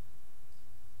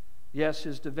 Yes,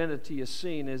 his divinity is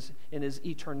seen in his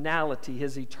eternality,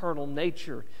 his eternal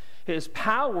nature. His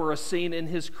power is seen in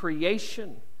his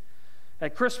creation.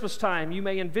 At Christmas time, you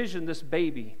may envision this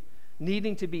baby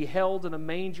needing to be held in a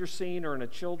manger scene or in a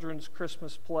children's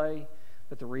Christmas play.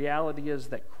 But the reality is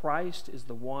that Christ is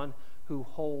the one who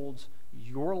holds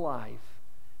your life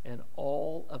and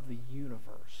all of the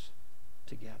universe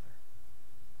together.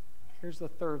 Here's the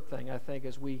third thing, I think,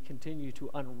 as we continue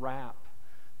to unwrap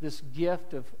this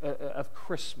gift of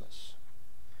Christmas,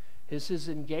 is his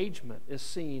engagement is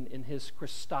seen in his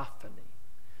Christophany,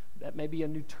 That may be a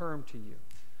new term to you.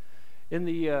 In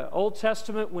the Old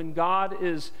Testament, when God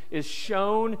is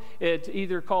shown, it's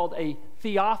either called a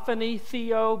theophany,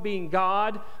 theo being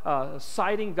God,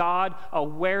 sighting God,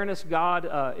 awareness God,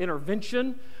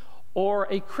 intervention, or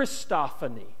a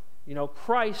Christophany. You know,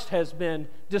 Christ has been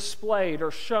displayed or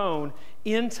shown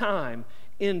in time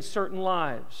in certain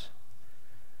lives.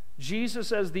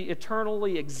 Jesus, as the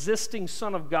eternally existing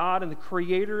Son of God and the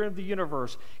creator of the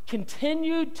universe,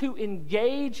 continued to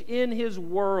engage in his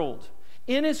world,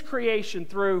 in his creation,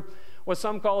 through what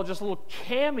some call just little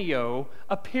cameo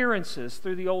appearances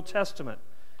through the Old Testament.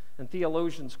 And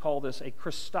theologians call this a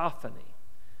Christophany,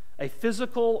 a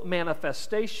physical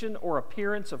manifestation or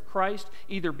appearance of Christ,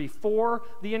 either before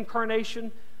the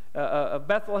incarnation of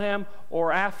Bethlehem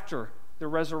or after the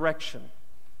resurrection.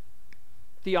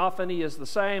 Theophany is the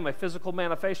same, a physical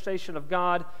manifestation of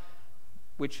God,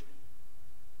 which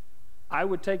I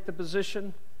would take the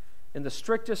position, in the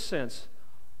strictest sense,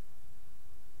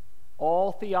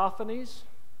 all theophanies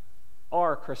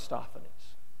are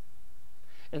Christophanies.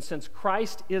 And since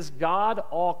Christ is God,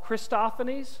 all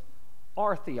Christophanies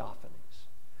are theophanies.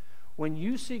 When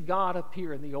you see God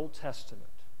appear in the Old Testament,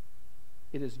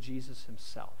 it is Jesus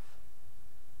himself.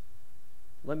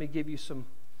 Let me give you some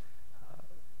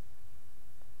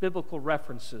biblical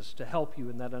references to help you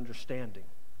in that understanding.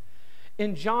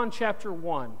 In John chapter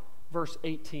 1, verse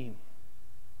 18,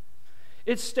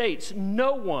 it states,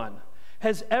 "No one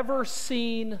has ever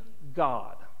seen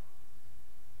God,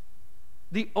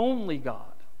 the only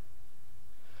God,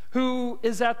 who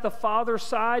is at the Father's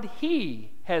side.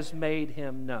 He has made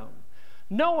him known."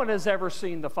 No one has ever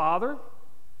seen the Father.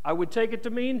 I would take it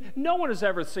to mean no one has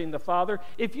ever seen the Father.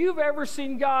 If you've ever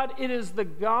seen God, it is the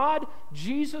God,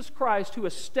 Jesus Christ, who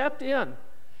has stepped in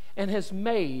and has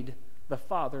made the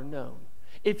Father known.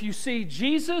 If you see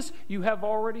Jesus, you have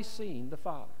already seen the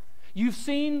Father. You've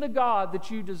seen the God that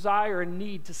you desire and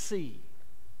need to see.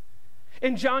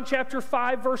 In John chapter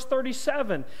 5, verse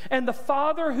 37, "And the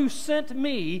Father who sent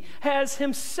me has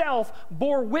himself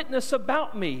bore witness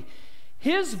about me.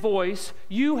 His voice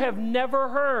you have never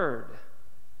heard.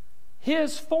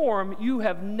 His form you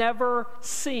have never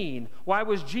seen." Why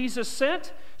was Jesus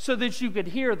sent? So that you could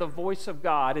hear the voice of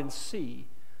God and see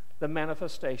the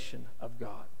manifestation of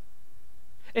God.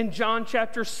 In John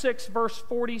chapter 6, verse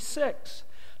 46,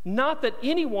 "Not that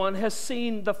anyone has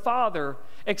seen the Father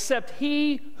except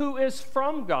he who is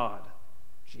from God,"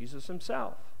 Jesus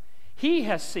himself. "He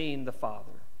has seen the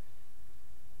Father,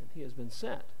 and he has been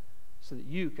sent so that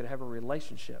you could have a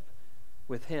relationship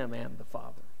with him and the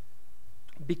Father."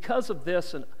 Because of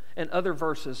this and other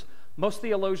verses, most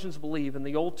theologians believe in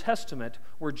the Old Testament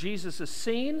where Jesus is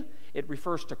seen, it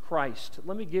refers to Christ.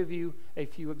 Let me give you a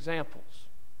few examples.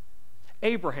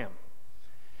 Abraham.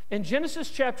 In Genesis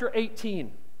chapter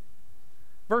 18,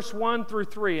 verse 1 through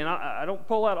 3, and I don't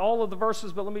pull out all of the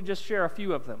verses, but let me just share a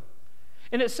few of them.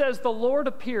 And it says, "The Lord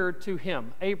appeared to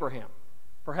him," Abraham.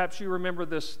 Perhaps you remember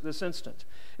this instant.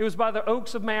 "It was by the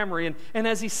oaks of Mamre, and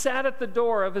as he sat at the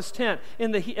door of his tent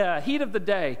in the heat of the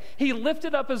day, he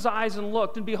lifted up his eyes and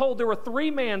looked, and behold, there were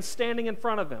 3 men standing in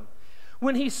front of him.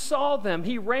 When he saw them,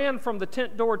 he ran from the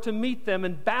tent door to meet them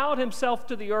and bowed himself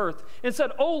to the earth and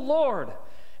said, 'O Lord,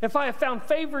 if I have found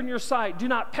favor in your sight, do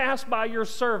not pass by your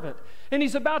servant.'" And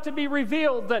he's about to be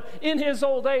revealed that in his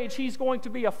old age, he's going to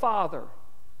be a father.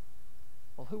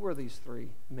 Well, who were these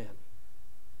 3 men?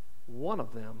 One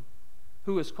of them,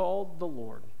 who is called the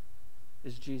Lord,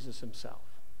 is Jesus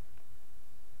himself.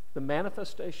 The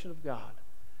manifestation of God,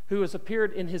 who has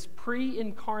appeared in his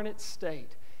pre-incarnate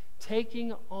state,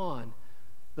 taking on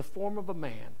the form of a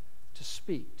man to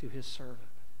speak to his servant.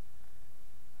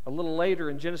 A little later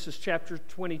in Genesis chapter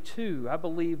 22, I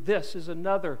believe this is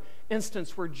another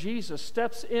instance where Jesus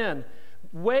steps in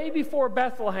way before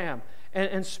Bethlehem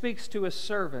and speaks to his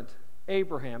servant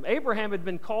Abraham. Abraham had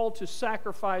been called to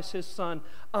sacrifice his son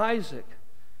Isaac.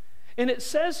 And it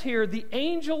says here, "The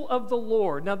angel of the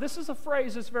Lord." Now, this is a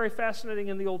phrase that's very fascinating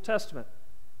in the Old Testament.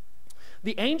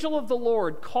 "The angel of the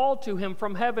Lord called to him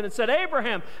from heaven and said,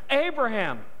 'Abraham,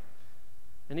 Abraham.'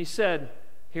 And he said,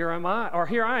 'Here am I,' or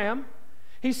 'Here I am.'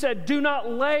 He said, 'Do not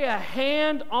lay a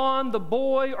hand on the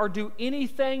boy or do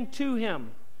anything to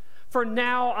him. For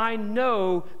now I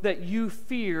know that you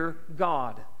fear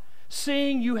God,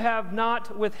 seeing you have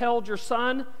not withheld your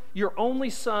son, your only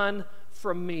son,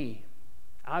 from me.'"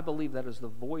 I believe that is the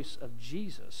voice of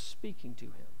Jesus speaking to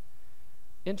him.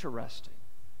 Interesting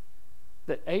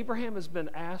that Abraham has been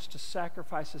asked to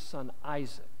sacrifice his son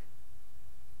Isaac.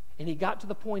 And he got to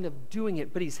the point of doing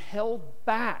it, but he's held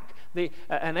back.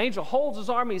 An angel holds his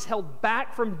arm, he's held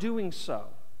back from doing so.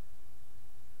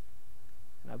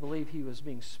 And I believe he was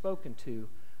being spoken to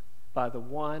by the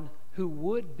one who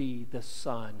would be the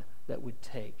son that would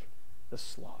take the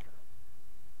slaughter.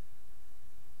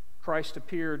 Christ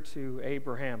appeared to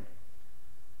Abraham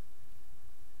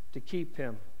to keep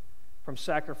him from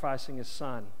sacrificing his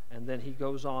son, and then he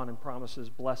goes on and promises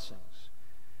blessings.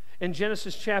 In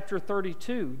Genesis chapter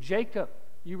 32, Jacob,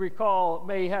 you recall,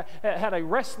 had a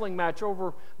wrestling match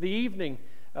over the evening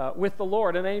with the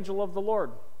Lord, an angel of the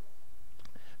Lord.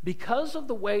 Because of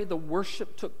the way the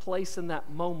worship took place in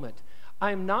that moment,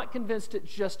 I am not convinced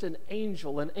it's just an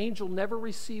angel. An angel never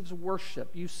receives worship.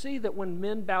 You see that when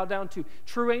men bow down to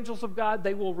true angels of God,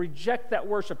 they will reject that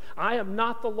worship. I am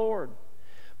not the Lord.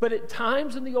 But at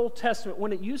times in the Old Testament,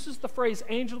 when it uses the phrase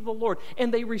angel of the Lord,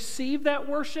 and they receive that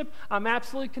worship, I'm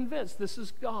absolutely convinced this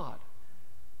is God.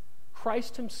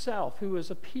 Christ himself who has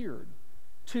appeared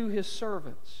to his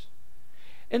servants.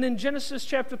 And in Genesis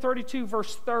chapter 32,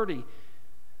 verse 30,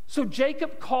 so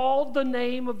Jacob called the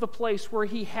name of the place where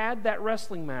he had that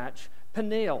wrestling match,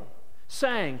 Peniel,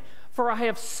 saying, "For I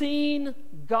have seen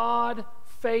God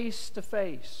face to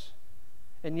face,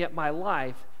 and yet my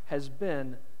life has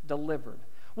been delivered."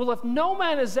 Well, if no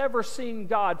man has ever seen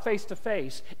God face to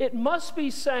face, it must be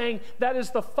saying that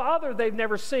is the Father they've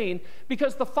never seen,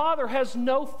 because the Father has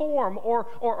no form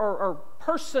or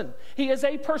person. He is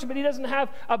a person, but he doesn't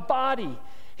have a body.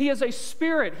 He is a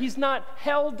spirit. He's not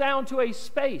held down to a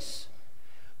space.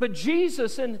 But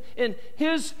Jesus, in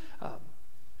his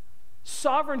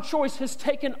sovereign choice, has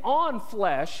taken on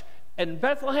flesh in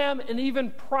Bethlehem and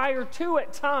even prior to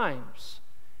at times,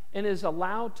 and is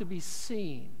allowed to be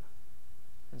seen.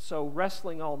 And so,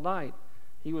 wrestling all night,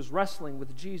 he was wrestling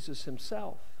with Jesus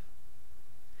himself.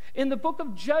 In the book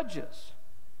of Judges,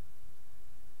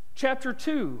 chapter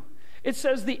 2, it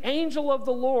says, the angel of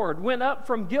the Lord went up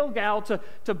from Gilgal to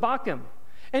Bochim,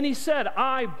 and he said,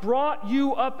 I brought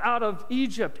you up out of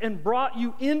Egypt and brought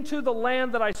you into the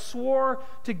land that I swore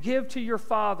to give to your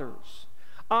fathers.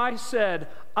 I said,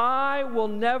 I will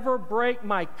never break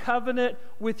my covenant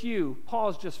with you.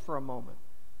 Pause just for a moment.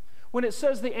 When it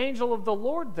says the angel of the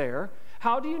Lord there,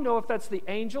 how do you know if that's the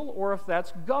angel or if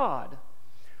that's God?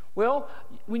 Well,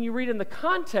 when you read in the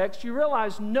context, you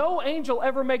realize no angel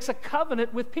ever makes a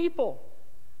covenant with people.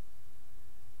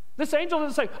 This angel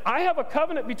doesn't say, I have a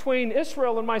covenant between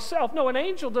Israel and myself. No, an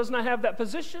angel does not have that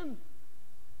position.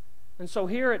 And so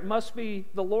here it must be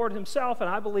the Lord himself, and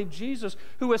I believe Jesus,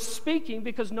 who is speaking,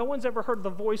 because no one's ever heard the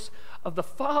voice of the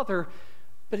Father,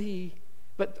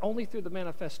 but only through the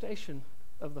manifestation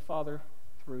of the Father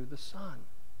through the Son.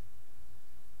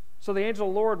 So the angel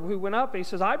of the Lord who went up, and he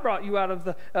says, I brought you out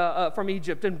of from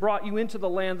Egypt and brought you into the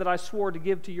land that I swore to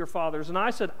give to your fathers. And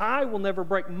I said, I will never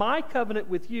break my covenant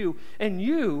with you, and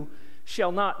you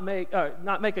shall not make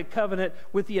a covenant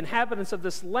with the inhabitants of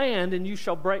this land, and you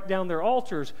shall break down their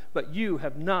altars, but you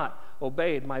have not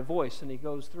obeyed my voice. And he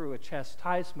goes through a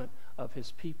chastisement of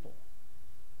his people.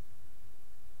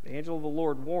 The angel of the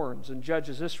Lord warns and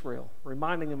judges Israel,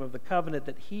 reminding them of the covenant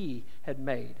that he had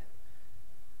made.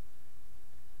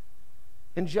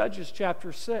 In Judges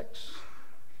chapter 6,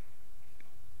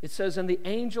 it says, and the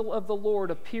angel of the Lord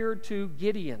appeared to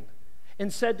Gideon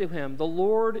and said to him, the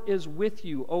Lord is with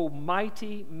you, O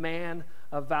mighty man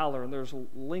of valor. And there's a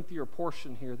lengthier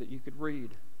portion here that you could read.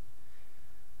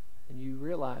 And you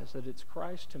realize that it's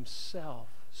Christ himself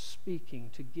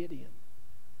speaking to Gideon.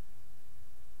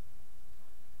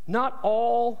 Not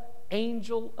all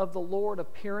angel of the Lord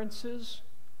appearances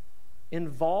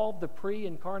involve the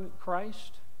pre-incarnate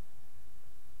Christ,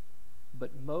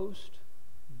 but most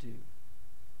do.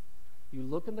 You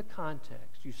look in the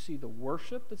context, you see the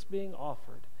worship that's being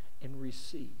offered and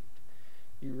received.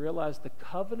 You realize the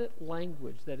covenant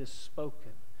language that is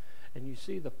spoken, and you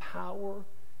see the power,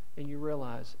 and you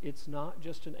realize it's not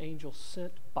just an angel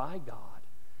sent by God,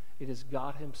 it is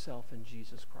God himself in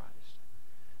Jesus Christ.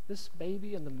 This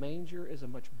baby in the manger is a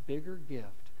much bigger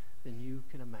gift than you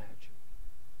can imagine.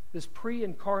 This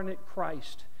pre-incarnate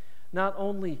Christ not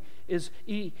only is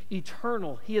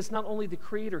eternal, he is not only the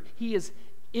creator, he is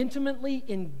intimately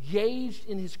engaged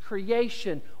in his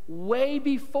creation way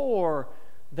before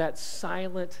that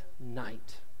silent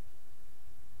night.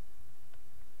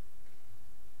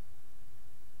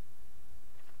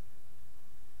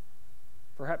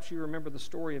 Perhaps you remember the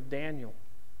story of Daniel,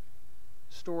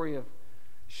 the story of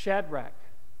Shadrach,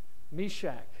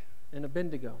 Meshach, and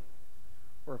Abednego.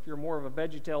 Or if you're more of a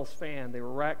VeggieTales fan, they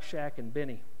were Rack, Shack, and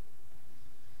Benny.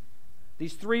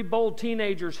 These three bold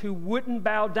teenagers who wouldn't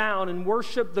bow down and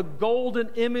worship the golden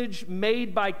image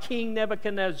made by King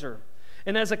Nebuchadnezzar.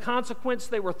 And as a consequence,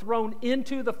 they were thrown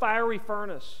into the fiery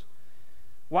furnace.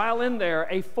 While in there,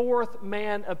 a fourth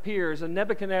man appears, and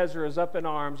Nebuchadnezzar is up in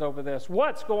arms over this.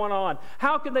 What's going on?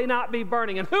 How could they not be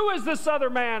burning? And who is this other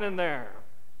man in there?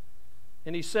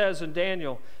 And he says in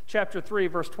Daniel chapter 3,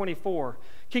 verse 24,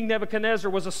 King Nebuchadnezzar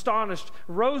was astonished,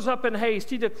 rose up in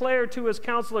haste. He declared to his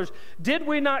counselors, "Did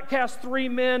we not cast 3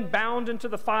 men bound into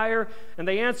the fire?" And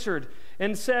they answered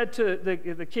and said to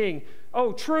the king,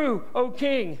 "Oh, true, O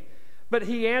king." But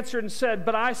he answered and said,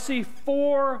 "But I see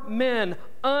 4 men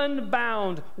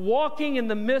unbound, walking in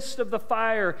the midst of the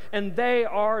fire, and they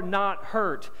are not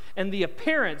hurt. And the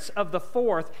appearance of the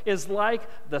fourth is like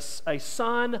a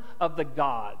son of the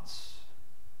gods."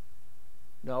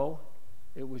 No,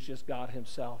 it was just God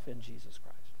himself in Jesus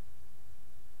Christ.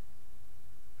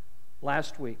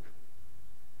 Last week,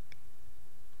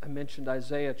 I mentioned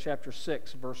Isaiah chapter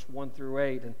 6, verse 1 through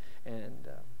 8, and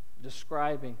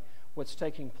describing what's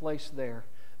taking place there,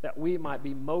 that we might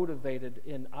be motivated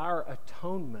in our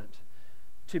atonement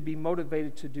to be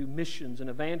motivated to do missions and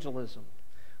evangelism.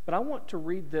 But I want to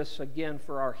read this again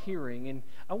for our hearing, and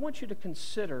I want you to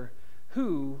consider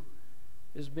who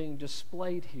is being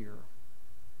displayed here.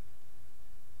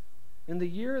 In the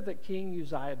year that King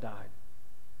Uzziah died,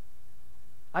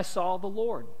 I saw the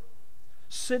Lord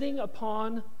sitting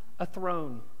upon a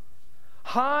throne,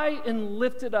 high and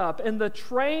lifted up, and the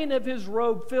train of his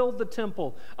robe filled the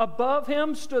temple. Above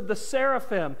him stood the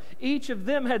seraphim. Each of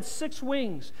them had 6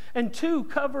 wings, and 2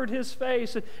 covered his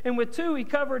face, and with 2 he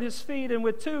covered his feet, and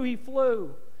with 2 he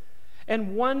flew.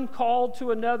 And one called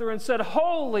to another and said,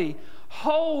 "Holy,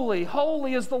 holy,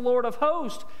 holy is the Lord of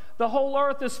hosts. The whole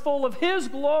earth is full of his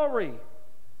glory."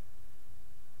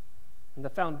 And the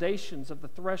foundations of the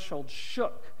threshold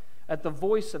shook at the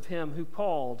voice of him who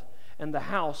called, and the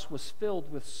house was filled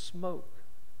with smoke.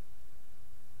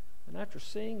 And after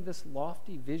seeing this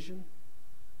lofty vision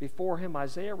before him,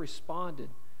 Isaiah responded,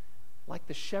 like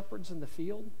the shepherds in the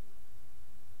field,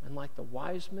 and like the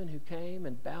wise men who came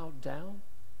and bowed down.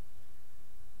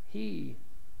 He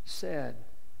said,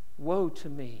 "Woe to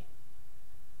me,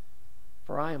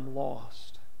 for I am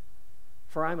lost.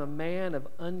 For I am a man of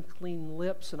unclean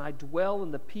lips, and I dwell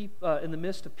in the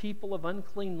midst of people of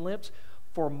unclean lips.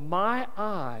 For my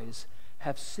eyes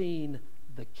have seen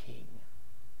the King,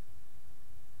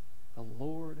 the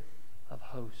Lord of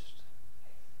hosts."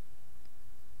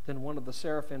 Then one of the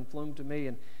seraphim flew to me,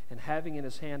 and having in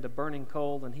his hand a burning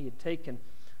coal, and he had taken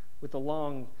with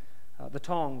the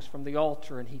tongs from the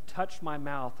altar, and he touched my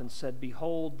mouth and said,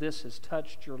 "Behold, this has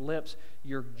touched your lips.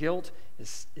 Your guilt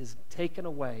is taken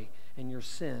away, and your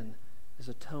sin is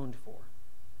atoned for."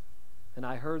 And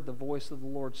I heard the voice of the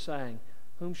Lord saying,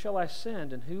 "Whom shall I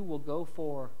send, and who will go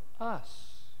for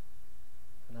us?"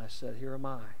 And I said, "Here am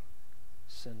I,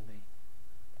 send me."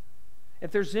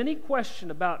 If there's any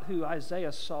question about who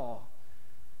Isaiah saw,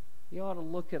 you ought to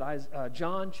look at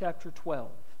John chapter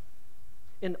 12.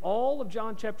 In all of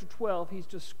John chapter 12, he's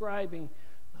describing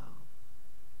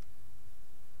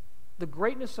the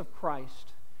greatness of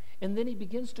Christ. And then he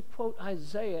begins to quote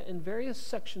Isaiah in various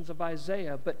sections of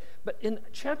Isaiah. But in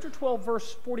chapter 12,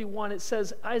 verse 41, it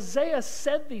says, Isaiah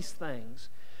said these things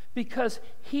because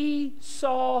he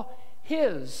saw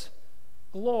his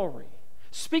glory.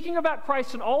 Speaking about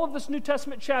Christ in all of this New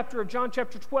Testament chapter of John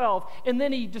chapter 12, and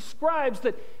then he describes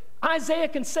that Isaiah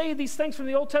can say these things from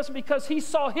the Old Testament because he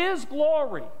saw his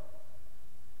glory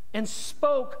and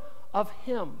spoke of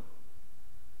him.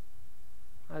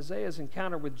 Isaiah's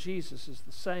encounter with Jesus is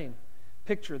the same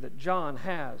picture that John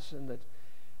has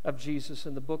of Jesus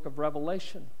in the book of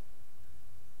Revelation.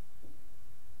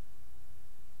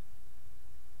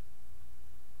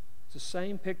 It's the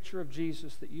same picture of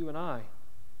Jesus that you and I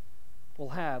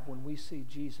will have when we see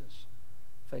Jesus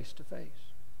face to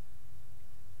face.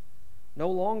 No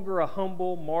longer a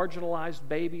humble, marginalized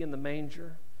baby in the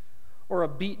manger, or a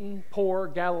beaten, poor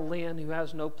Galilean who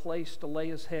has no place to lay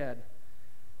his head.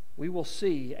 We will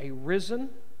see a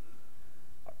risen,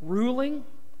 ruling,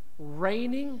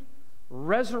 reigning,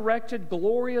 resurrected,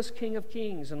 glorious King of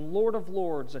Kings and Lord of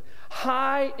Lords,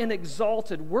 high and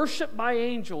exalted, worshiped by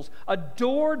angels,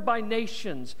 adored by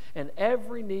nations, and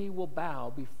every knee will bow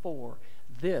before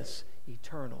this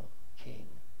eternal King.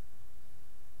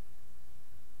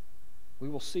 We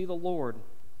will see the Lord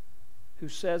who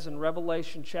says in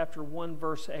Revelation chapter 1,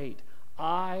 verse 8,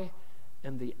 "I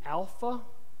am the Alpha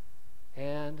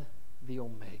and the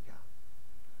Omega,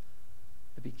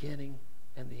 the beginning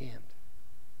and the end.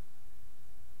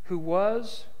 Who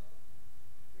was,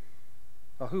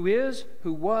 or who is,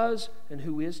 who was, and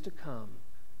who is to come.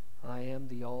 I am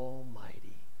the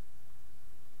Almighty."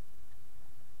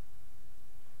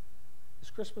 Is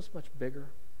Christmas much bigger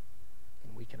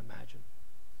than we can imagine?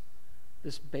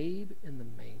 This babe in the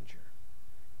manger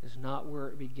is not where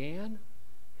it began,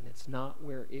 and it's not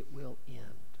where it will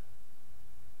end.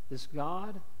 This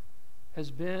God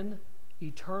has been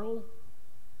eternal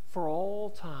for all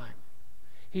time.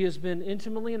 He has been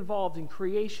intimately involved in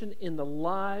creation in the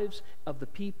lives of the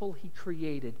people He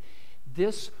created.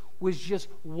 This was just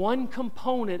one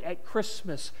component at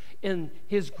Christmas in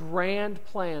His grand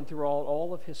plan throughout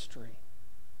all of history.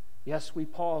 Yes, we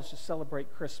pause to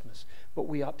celebrate Christmas, but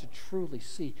we ought to truly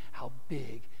see how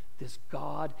big this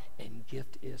God and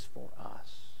gift is for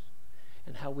us,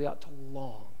 and how we ought to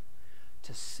long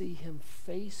to see Him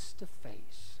face to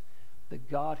face, the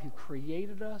God who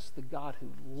created us, the God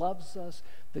who loves us,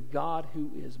 the God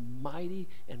who is mighty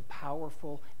and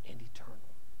powerful and eternal.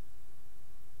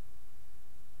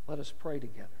 Let us pray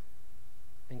together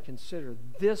and consider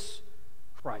this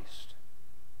Christ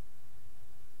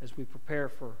as we prepare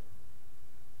for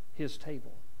His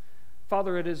table.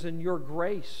 Father, it is in your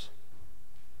grace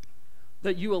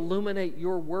that you illuminate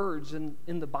your words in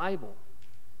the Bible.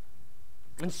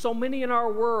 And so many in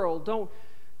our world don't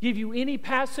give you any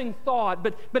passing thought,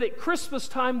 but at Christmas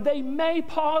time they may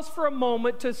pause for a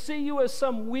moment to see you as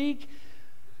some weak,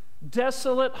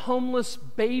 desolate, homeless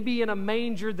baby in a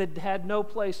manger that had no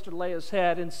place to lay his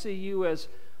head, and see you as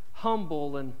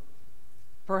humble and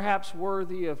perhaps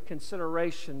worthy of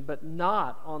consideration, but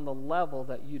not on the level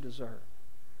that you deserve.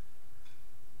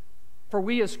 For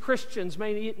we as Christians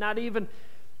may not even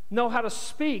know how to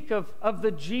speak of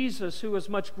the Jesus who is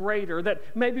much greater,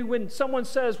 that maybe when someone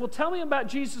says, well, tell me about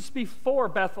Jesus before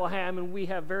Bethlehem, and we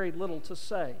have very little to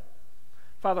say.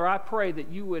 Father, I pray that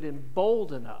you would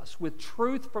embolden us with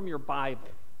truth from your Bible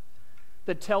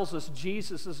that tells us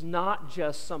Jesus is not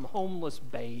just some homeless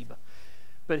babe,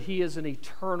 but He is an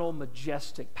eternal,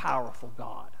 majestic, powerful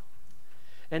God.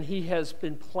 And He has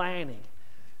been planning,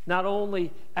 not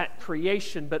only at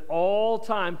creation, but all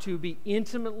time, to be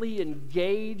intimately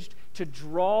engaged, to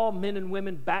draw men and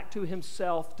women back to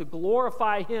Himself, to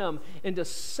glorify Him, and to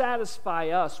satisfy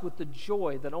us with the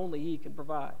joy that only He can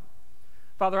provide.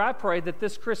 Father, I pray that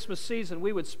this Christmas season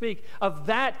we would speak of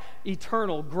that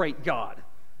eternal great God,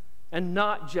 and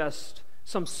not just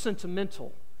some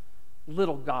sentimental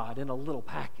little God in a little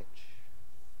package.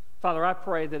 Father, I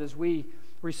pray that as we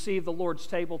receive the Lord's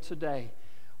table today,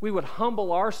 we would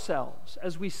humble ourselves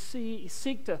as we seek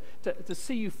to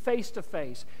see you face to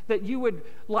face, that you would,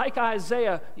 like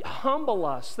Isaiah, humble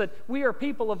us, that we are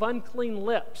people of unclean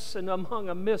lips and among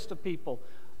a midst of people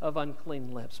of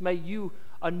unclean lips. May you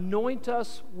anoint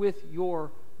us with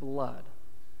your blood.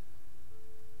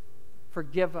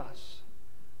 Forgive us,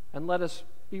 and let us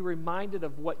be reminded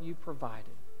of what you provided,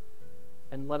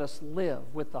 and let us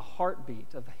live with the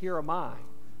heartbeat of, here am I,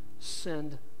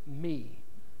 send me,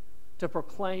 to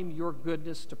proclaim your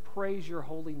goodness, to praise your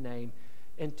holy name,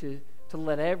 and to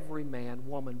let every man,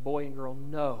 woman, boy, and girl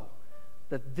know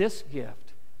that this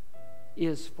gift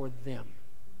is for them.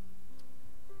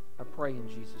 I pray in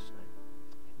Jesus' name.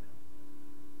 Amen.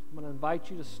 I'm going to invite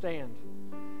you to stand.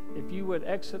 If you would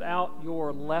exit out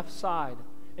your left side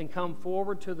and come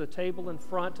forward to the table in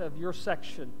front of your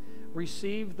section,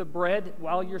 receive the bread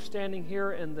while you're standing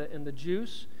here and the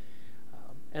juice.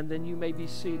 And then you may be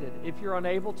seated. If you're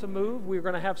unable to move, we're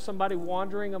going to have somebody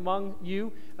wandering among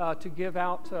you to give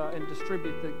out and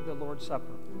distribute the Lord's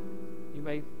Supper. You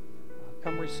may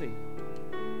come receive.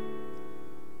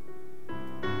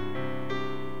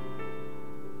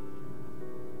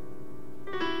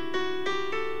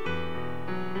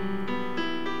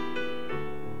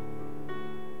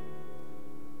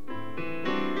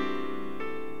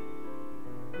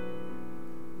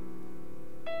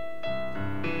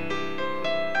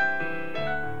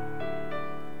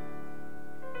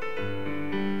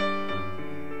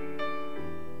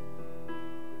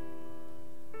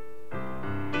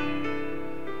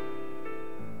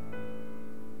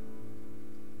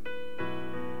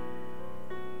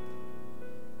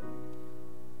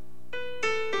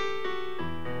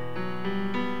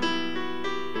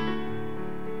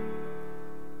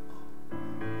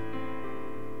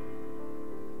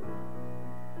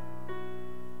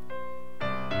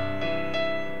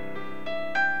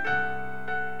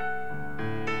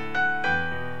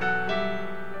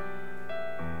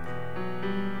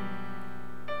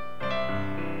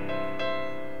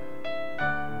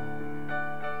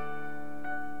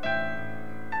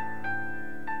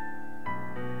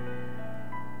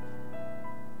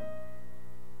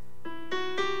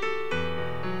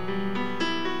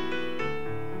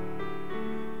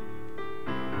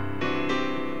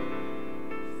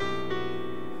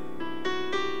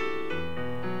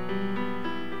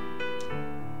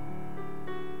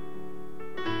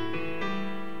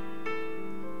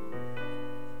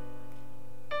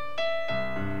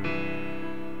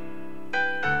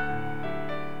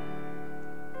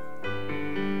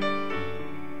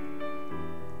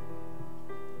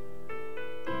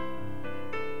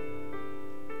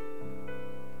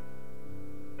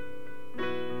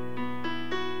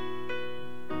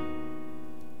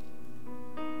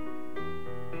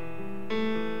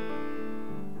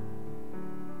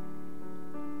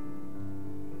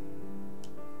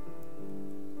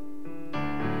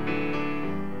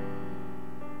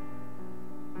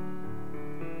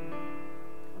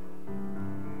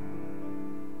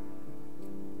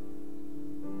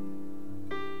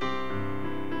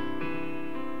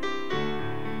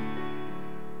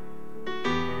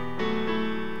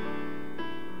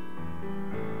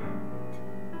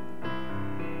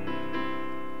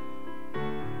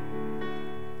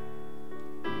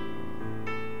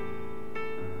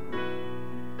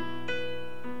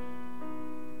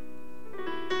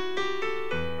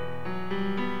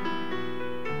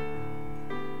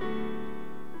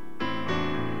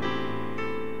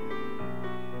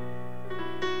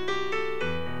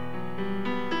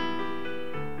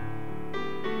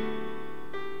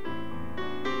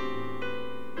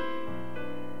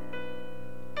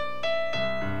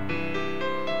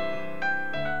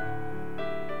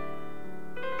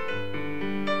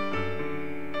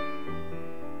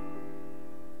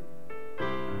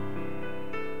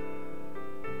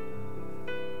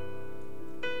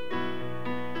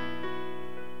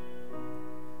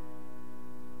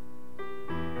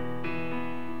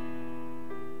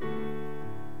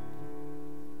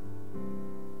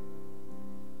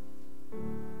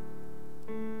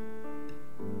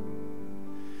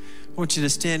 want you to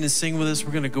stand and sing with us.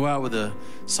 We're going to go out with a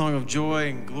song of joy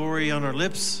and glory on our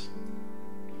lips.